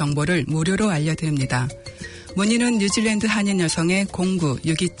관련 정보를 무료로 알려드립니다. 문의는 뉴질랜드 한인 여성의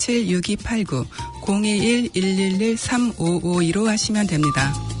 09-627-6289, 021-111-3552로 하시면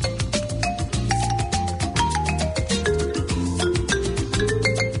됩니다.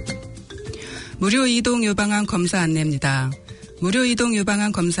 무료 이동 유방암 검사 안내입니다. 무료 이동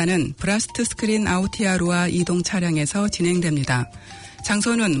유방암 검사는 브라스트 스크린 아우티아로아 이동 차량에서 진행됩니다.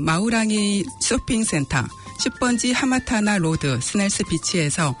 장소는 마우랑이 쇼핑센터 10번지 하마타나 로드 스넬스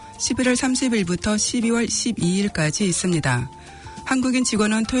비치에서 11월 30일부터 12월 12일까지 있습니다. 한국인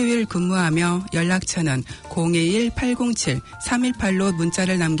직원은 토요일 근무하며 연락처는 021-807-318로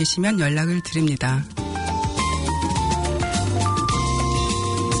문자를 남기시면 연락을 드립니다.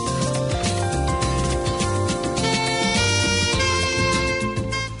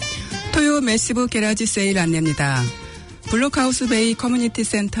 토요 매시브 게라지 세일 안내입니다. 블록하우스 베이 커뮤니티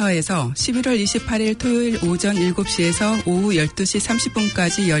센터에서 11월 28일 토요일 오전 7시에서 오후 12시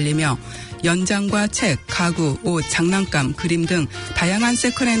 30분까지 열리며 연장과 책, 가구, 옷, 장난감, 그림 등 다양한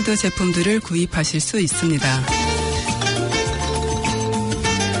세컨핸드 제품들을 구입하실 수 있습니다.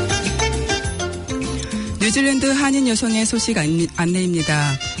 뉴질랜드 한인 여성의 소식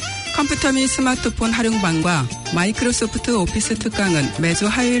안내입니다. 컴퓨터 및 스마트폰 활용방과 마이크로소프트 오피스 특강은 매주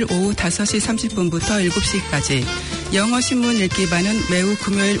화요일 오후 5시 30분부터 7시까지, 영어 신문 읽기반은 매우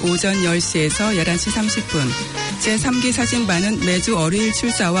금요일 오전 10시에서 11시 30분, 제3기 사진반은 매주 월요일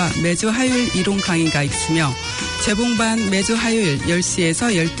출사와 매주 화요일 이론 강의가 있으며, 재봉반 매주 화요일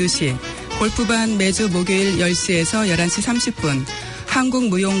 10시에서 12시, 골프반 매주 목요일 10시에서 11시 30분, 한국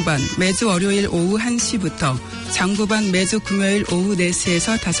무용반 매주 월요일 오후 1시부터, 장구반 매주 금요일 오후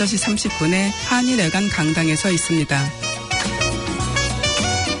 4시에서 5시 30분에 한인회관 강당에서 있습니다.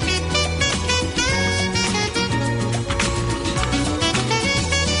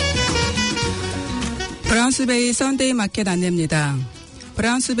 브라운스베이 썬데이 마켓 안내입니다.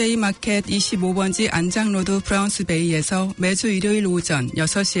 브라운스베이 마켓 25번지 안장로드 브라운스베이에서 매주 일요일 오전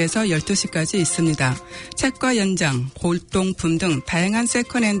 6시에서 12시까지 있습니다. 책과 연장, 골동품 등 다양한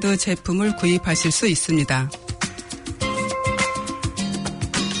세컨핸드 제품을 구입하실 수 있습니다.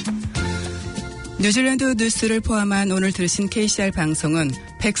 뉴질랜드 뉴스를 포함한 오늘 들으신 KCR 방송은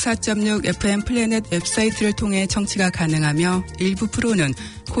 104.6 FM 플래닛 웹사이트를 통해 청취가 가능하며 일부 프로는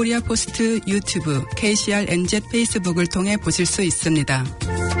코리아 포스트 유튜브, KCR NZ 페이스북을 통해 보실 수 있습니다.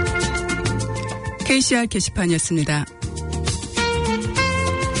 KCR 게시판이었습니다.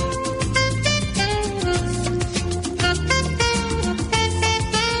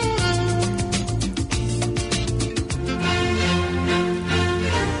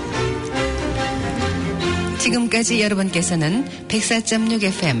 지금까지 여러분께서는 104.6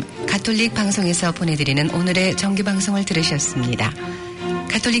 FM 가톨릭 방송에서 보내드리는 오늘의 정규방송을 들으셨습니다.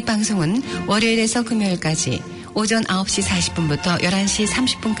 가톨릭 방송은 월요일에서 금요일까지 오전 9시 40분부터 11시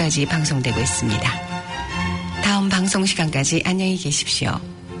 30분까지 방송되고 있습니다. 다음 방송 시간까지 안녕히 계십시오.